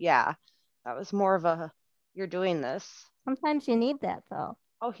 Forced, yeah. That was more of a, you're doing this. Sometimes you need that, though.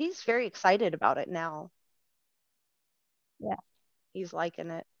 Oh, he's very excited about it now. Yeah. He's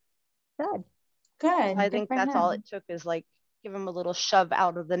liking it. Good. I think that's all it took is like give him a little shove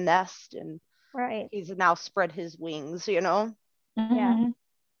out of the nest and he's now spread his wings, you know? Mm-hmm. Yeah.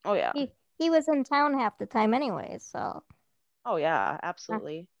 Oh, yeah. He was in town half the time anyway, so. Oh, yeah,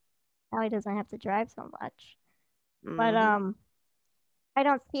 absolutely. Now he doesn't have to drive so much. Mm-hmm. But I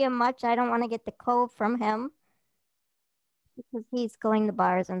don't see him much. I don't want to get the cold from him because he's going to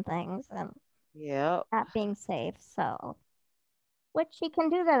bars and things and not being safe. So, which he can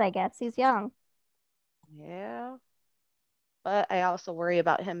do that, I guess. He's young. Yeah. But I also worry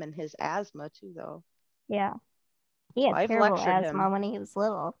about him and his asthma too, though. Yeah. He had terrible asthma when he was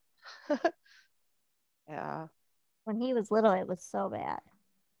little. Yeah. When he was little, it was so bad.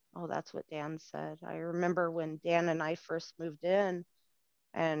 Oh, that's what Dan said. I remember when Dan and I first moved in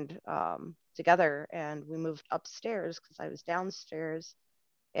and together, and we moved upstairs because I was downstairs,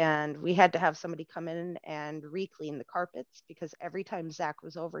 and we had to have somebody come in and re-clean the carpets because every time Zach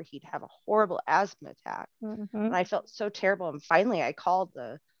was over, he'd have a horrible asthma attack. Mm-hmm. And I felt so terrible. And finally, I called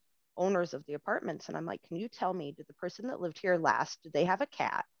the owners of the apartments and I'm like, can you tell me, did the person that lived here last, did they have a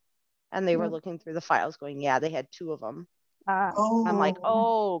cat? And they were looking through the files going, yeah, they had 2 of them. I'm like,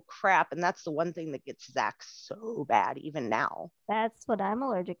 oh crap. And that's the one thing that gets Zach so bad even now. That's what I'm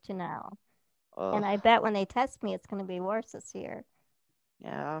allergic to now. And I bet when they test me, it's going to be worse this year.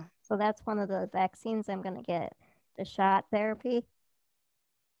 Yeah. So that's one of the vaccines I'm going to get, the shot therapy.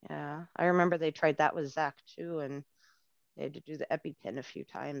 Yeah. I remember they tried that with Zach too. And they had to do the EpiPen a few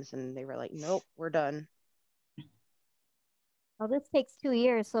times. And they were like, nope, we're done. Well, this takes 2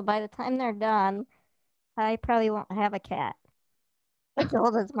 years. So by the time they're done, I probably won't have a cat. As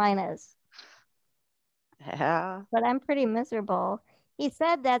old as mine is. Yeah. But I'm pretty miserable. He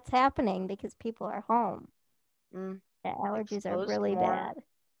said that's happening because people are home. The allergies are really bad.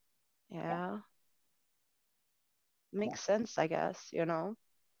 Yeah. Makes sense, I guess,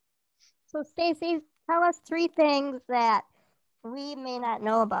 So Stacy, tell us 3 things that we may not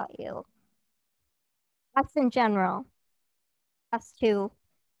know about you. Us in general. Us too.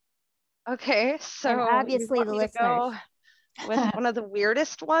 Okay, so and obviously the listeners. Go with one of the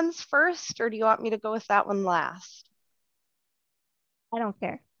weirdest ones first, or do you want me to go with that one last? I don't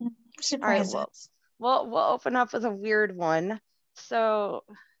care. Surprises. All right, we'll open up with a weird one. So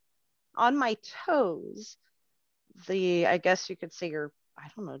on my toes, I guess you could say I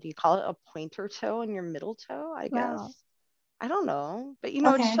don't know, do you call it a pointer toe and your middle toe? I guess. No. I don't know, but you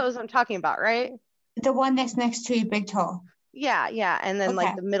know which toes I'm talking about, right? The one that's next to your big toe. Yeah, and then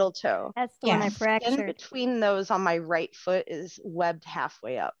like the middle toe. That's the one I fractured. In between those on my right foot is webbed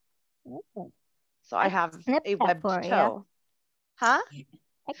halfway up. So I have a webbed toe. Huh?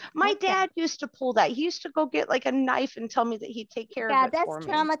 My dad used to pull that. He used to go get like a knife and tell me that he'd take care of it for me.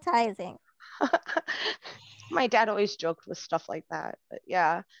 Yeah, that's traumatizing. My dad always joked with stuff like that, but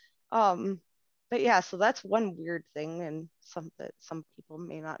yeah. But yeah, so that's one weird thing, and some people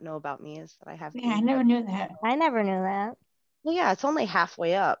may not know about me is that I have. Yeah, I never knew that. I never knew that. Well, yeah, it's only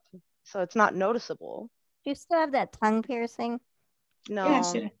halfway up, so it's not noticeable. Do you still have that tongue piercing? No.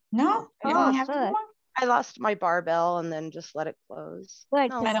 Yeah, no? I lost my barbell and then just let it close.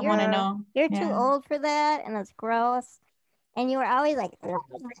 Good, no, I don't want to know. You're too old for that, and it's gross. And you were always like,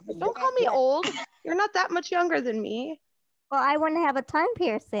 don't call me old. You're not that much younger than me. Well, I wouldn't have a tongue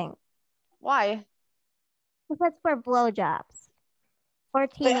piercing. Why? Because that's for blowjobs. Or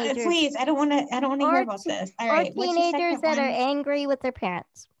teenagers. But, please, I don't want to hear about this. All right. Or teenagers that are angry with their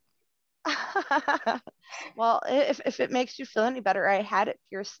parents. Well, if it makes you feel any better, I had it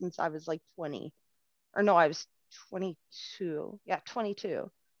pierced since I was like 20. Or no, I was 22. Yeah,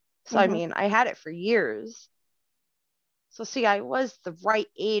 22. So I mean, I had it for years. So see, I was the right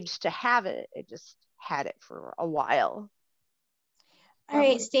age to have it. I just had it for a while. All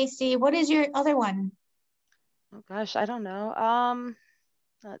right, Stacy, what is your other one? Oh gosh, I don't know.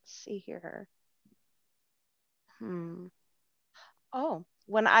 Let's see here. Oh,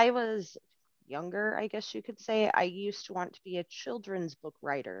 when I was younger, I guess you could say, I used to want to be a children's book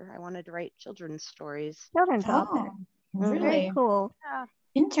writer. I wanted to write children's stories. Children's author. Really? Very cool. Yeah.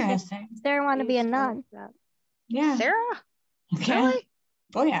 Interesting. Sarah wanted to be a nun. Yeah. Sarah? Okay. Really?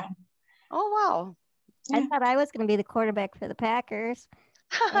 Oh, yeah. Oh, wow. I thought I was going to be the quarterback for the Packers.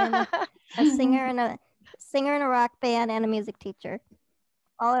 And a singer in a rock band and a music teacher.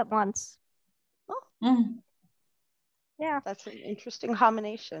 All at once. Oh. Yeah. That's an interesting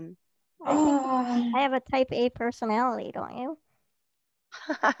combination. I have a type A personality, don't you?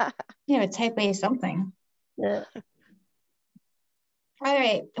 You have a type A something. Yeah. All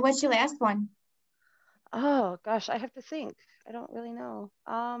right. What's your last one? Oh, gosh, I have to think. I don't really know.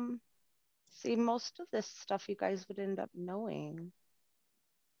 See, most of this stuff you guys would end up knowing.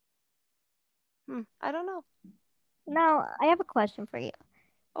 I don't know. Now, I have a question for you.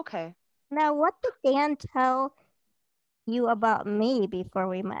 Okay. Now, what did Dan tell you about me before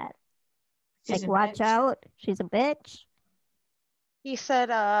we met? She's watch out. She's a bitch. He said,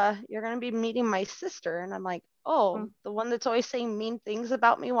 you're going to be meeting my sister. And I'm like, oh, the one that's always saying mean things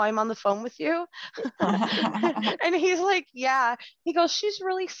about me while I'm on the phone with you? And he's like, yeah. He goes, she's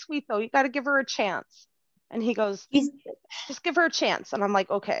really sweet, though. You got to give her a chance. And he goes, just give her a chance. And I'm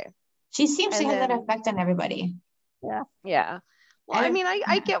like, okay. She seems to have that effect on everybody. Yeah. Yeah. Well, I mean,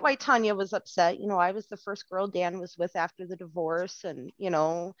 I get why Tanya was upset. You know, I was the first girl Dan was with after the divorce. And, you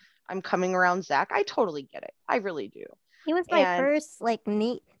know, I'm coming around Zach. I totally get it. I really do. He was my first, like,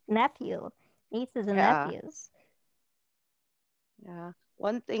 nephew. Nieces and nephews. Yeah.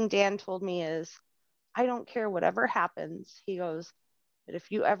 One thing Dan told me is, I don't care whatever happens. He goes, but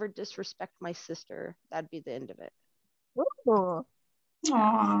if you ever disrespect my sister, that'd be the end of it. Ooh.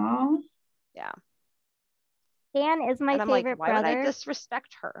 Aww. Yeah. Dan is my favorite brother. Why would I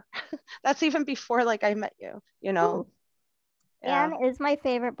disrespect her? That's even before, like, I met you, you know? Dan is my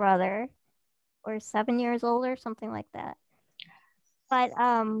favorite brother. Or 7 years older, something like that. But,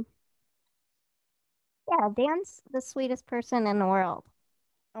 yeah, Dan's the sweetest person in the world.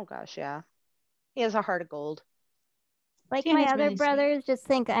 Oh, gosh, yeah. He has a heart of gold. Like, my other really brothers just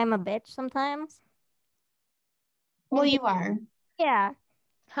think I'm a bitch sometimes. Well, you are. Yeah.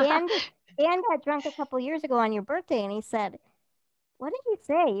 Dan got drunk a couple years ago on your birthday, and he said, what did you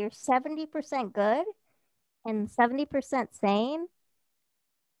say? You're 70% good and 70% sane?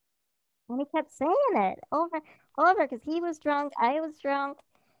 And he kept saying it over because he was drunk, I was drunk.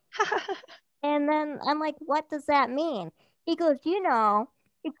 And then I'm like, what does that mean? He goes, you know,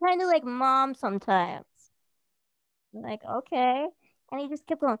 you're kind of like mom sometimes. I'm like, okay. And he just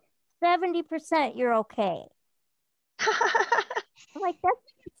kept going, 70% you're okay. I'm like,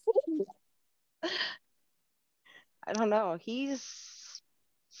 that's I don't know. He's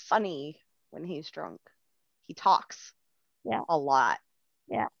funny when he's drunk. He talks a lot.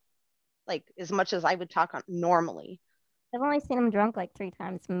 Yeah. Like as much as I would talk on normally. I've only seen him drunk like 3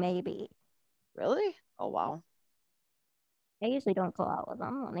 times, maybe. Really? Oh, wow. I usually don't go out with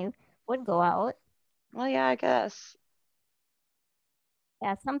him when he would go out. Well, yeah, I guess.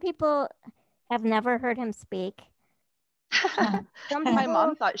 Yeah, some people have never heard him speak. My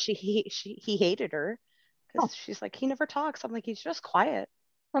mom thought he hated her because she's like, he never talks. I'm like, he's just quiet.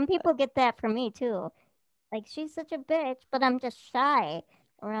 Some people get that from me too. Like, she's such a bitch, but I'm just shy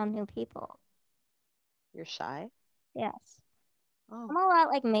around new people. You're shy? Yes. Oh. I'm a lot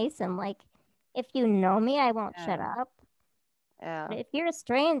like Mason. Like, if you know me, I won't shut up. Yeah. But if you're a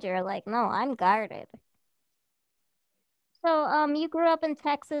stranger, like, no, I'm guarded. So, you grew up in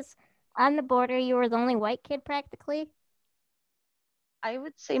Texas on the border. You were the only white kid practically? I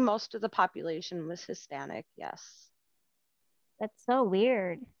would say most of the population was Hispanic, yes. That's so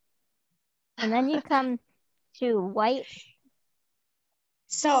weird. And then you come to white.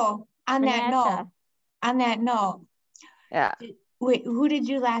 So on that note, yeah. Wait, who did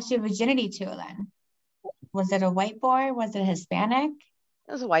you last your virginity to then? Was it a white boy? Was it Hispanic?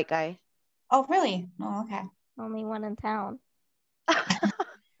 It was a white guy. Oh, really? Oh, okay. Only one in town.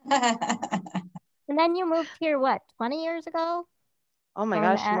 And then you moved here, what, 20 years ago? Oh my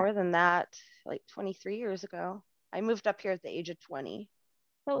gosh, more than that. Like 23 years ago. I moved up here at the age of 20.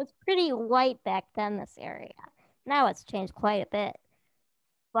 So it was pretty white back then, this area. Now it's changed quite a bit.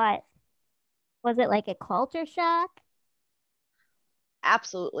 But was it like a culture shock?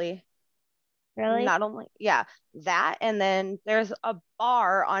 Absolutely. Really? Not only, yeah, that, and then there's a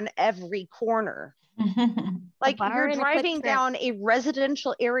bar on every corner. Like you're driving down a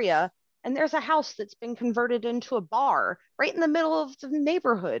residential area and there's a house that's been converted into a bar right in the middle of the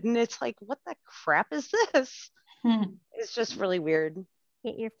neighborhood. And it's like, what the crap is this? It's just really weird.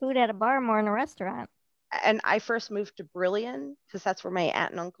 Get your food at a bar more in a restaurant. And I first moved to Brillion because that's where my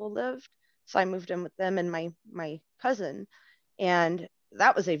aunt and uncle lived. So I moved in with them and my cousin. And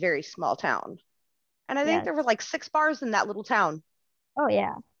that was a very small town. And I think there were like 6 bars in that little town. Oh,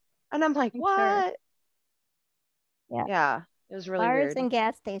 yeah. And I'm like, what? Sure. Yeah. Yeah. It was really bars weird. And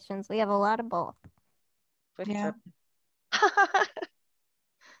gas stations. We have a lot of both. Quick Trip.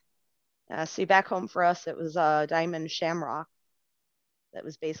 Yeah, see, back home for us, it was Diamond Shamrock. That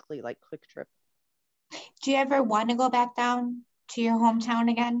was basically like Quick Trip. Do you ever want to go back down to your hometown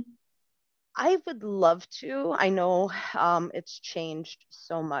again? I would love to. I know it's changed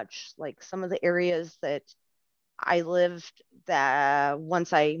so much. Like some of the areas that I lived, that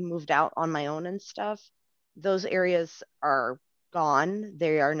once I moved out on my own and stuff, those areas are gone.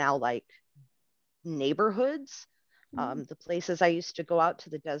 They are now like neighborhoods. The places I used to go out to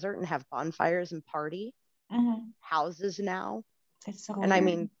the desert and have bonfires and party, houses now. That's so and weird. I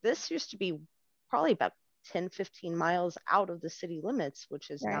mean, this used to be probably about 10, 15 miles out of the city limits, which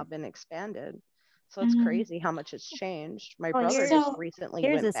has now been expanded. So it's crazy how much it's changed. My brother just recently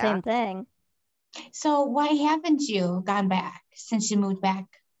went back. Here's the same thing. So why haven't you gone back since you moved back?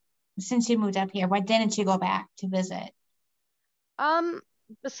 Since you moved up here, why didn't you go back to visit?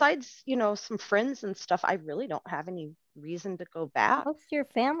 Besides, some friends and stuff, I really don't have any reason to go back. Most of your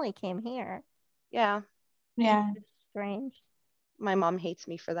family came here. Yeah. Yeah. It's strange. My mom hates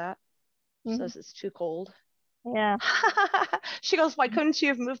me for that. She says it's too cold. Yeah. She goes, why couldn't you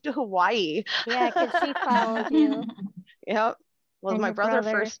have moved to Hawaii? Yeah, because she followed you. Yep. Well, my brother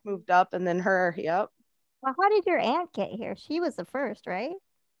first moved up and then her. Yep. Well, how did your aunt get here? She was the first, right?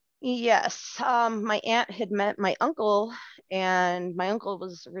 Yes. My aunt had met my uncle, and my uncle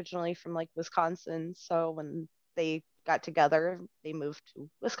was originally from like Wisconsin. So when they got together, they moved to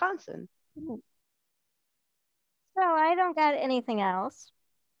Wisconsin. So I don't got anything else.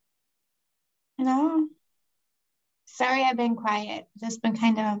 No. Sorry, I've been quiet. Just been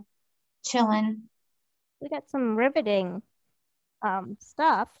kind of chilling. We got some riveting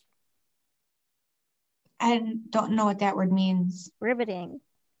stuff. I don't know what that word means. Riveting.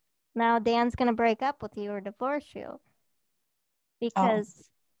 Now Dan's going to break up with you or divorce you because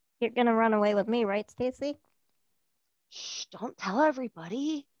you're going to run away with me, right, Stacy? Shh, don't tell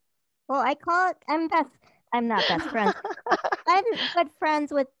everybody. Well, I'm not best friends. I'm good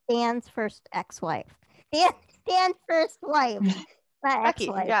friends with Dan's first ex-wife. Dan's first wife, not Becky,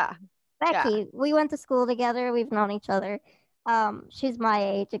 ex-wife. Yeah. Becky. Yeah. We went to school together. We've known each other. She's my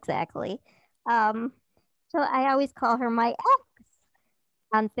age exactly. So I always call her my ex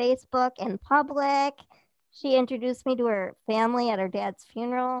on Facebook in public. She introduced me to her family at her dad's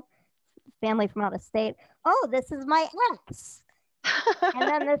funeral, family from out of state. Oh, this is my ex. And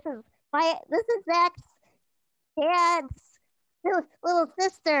then this is Zach's dad's little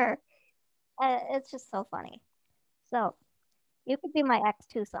sister. It's just so funny. So you could be my ex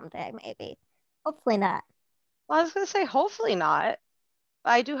too someday, maybe. Hopefully not. Well, I was going to say, hopefully not.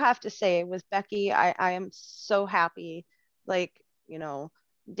 I do have to say, with Becky, I am so happy. Like,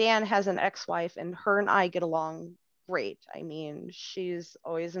 Dan has an ex-wife, and her and I get along great. I mean, she's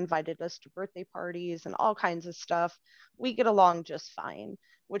always invited us to birthday parties and all kinds of stuff. We get along just fine,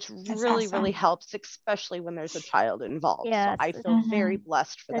 which really helps, especially when there's a child involved. Yes. So I feel very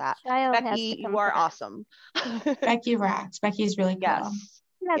blessed for that. Becky, you are awesome. Becky rocks. Becky's really cool. Yes.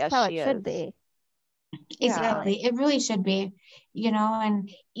 That's how it should be. Exactly. Yeah. It really should be, and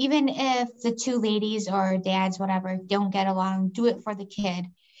even if the two ladies or dads, whatever, don't get along, do it for the kid.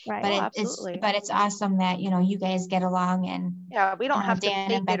 Right. But it's awesome that, you guys get along, and we don't have Dan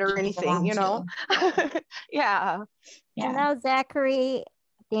to fake it or anything, Yeah. And now Zachary,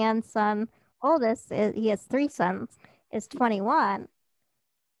 Dan's son, oldest, he has 3 sons, is 21.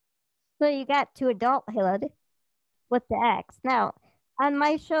 So you got to adulthood with the ex. Now, on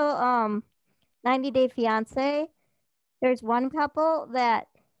my show, 90 Day Fiance, there's one couple that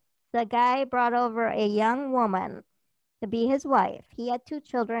the guy brought over a young woman to be his wife. He had 2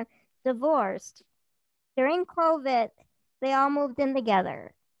 children, divorced. During COVID, they all moved in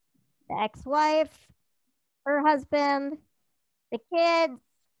together. The ex-wife, her husband, the kids,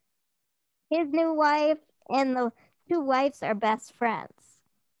 his new wife, and the 2 wives are best friends.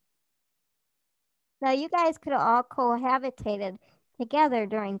 Now, you guys could have all cohabitated together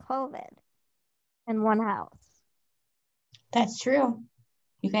during COVID in one house. That's true.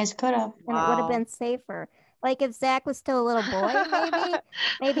 You guys could have. And it would have been safer. Like if Zach was still a little boy,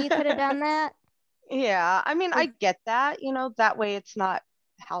 maybe you could have done that. Yeah, I mean, I get that, that way it's not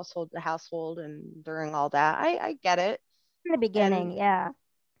household to household and during all that. I get it. In the beginning, yeah.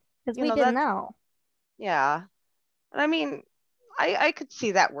 Because we didn't know. Yeah. And I mean, I could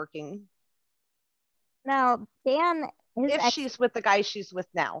see that working. Now, Dan... she's with the guy she's with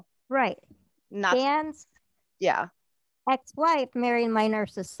now. Right. Not Dan's ex-wife married my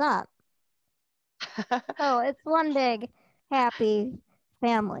nurse's son. So it's one big happy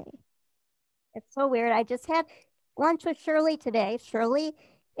family. It's so weird. I just had lunch with Shirley today. Shirley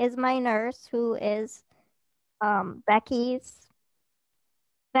is my nurse, who is Becky's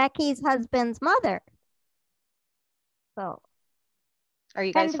husband's mother. So are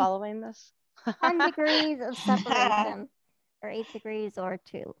you guys following this? 10 degrees of separation, or 8 degrees or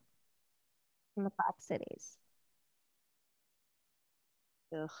 2 in the Fox Cities.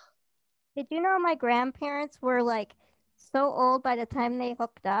 Ugh. Did you know my grandparents were like so old by the time they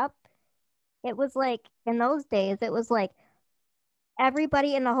hooked up? It was like, in those days, it was like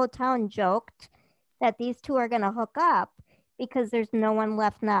everybody in the whole town joked that these 2 are going to hook up because there's no one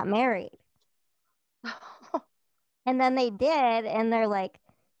left not married. And then they did, and they're like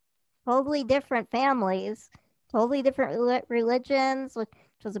totally different families, totally different religions, which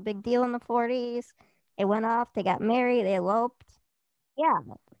was a big deal in the 40s. They went off, they got married, they eloped. Yeah,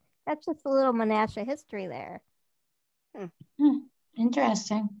 that's just a little Menasha history there.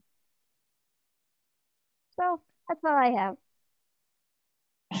 Interesting. So that's all I have.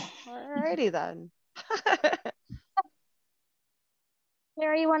 Alrighty then.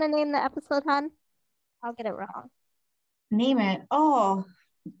 Sarah, you want to name the episode, hon? I'll get it wrong. Name it. Oh,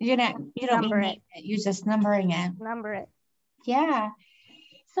 you don't number it. You're just numbering it. Number it. Yeah.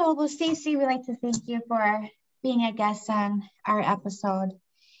 So, well, Stacey, we'd like to thank you for being a guest on our episode.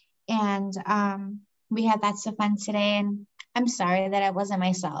 And we had lots of fun today. And I'm sorry that I wasn't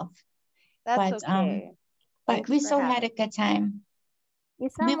myself. That's okay. But we still had a good time. You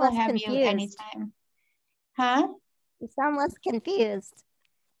sound we will have confused. You anytime. Huh? You sound less confused.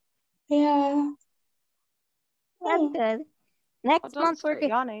 Yeah. That's good. Next month we're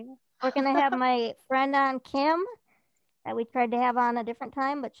going to have my friend on, Kim, that we tried to have on a different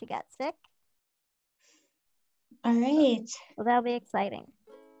time, but she got sick. All right. Well, that'll be exciting.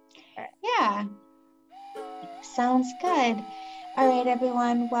 Right. Yeah. Sounds good. All right,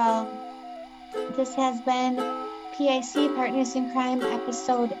 everyone. Well, this has been PIC, Partners in Crime,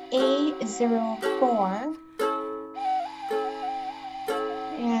 episode A04.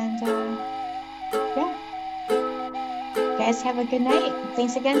 And, yeah. You guys have a good night.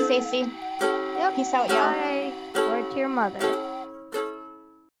 Thanks again, Stacey. Yep. Peace out, y'all. Bye. Word to your mother.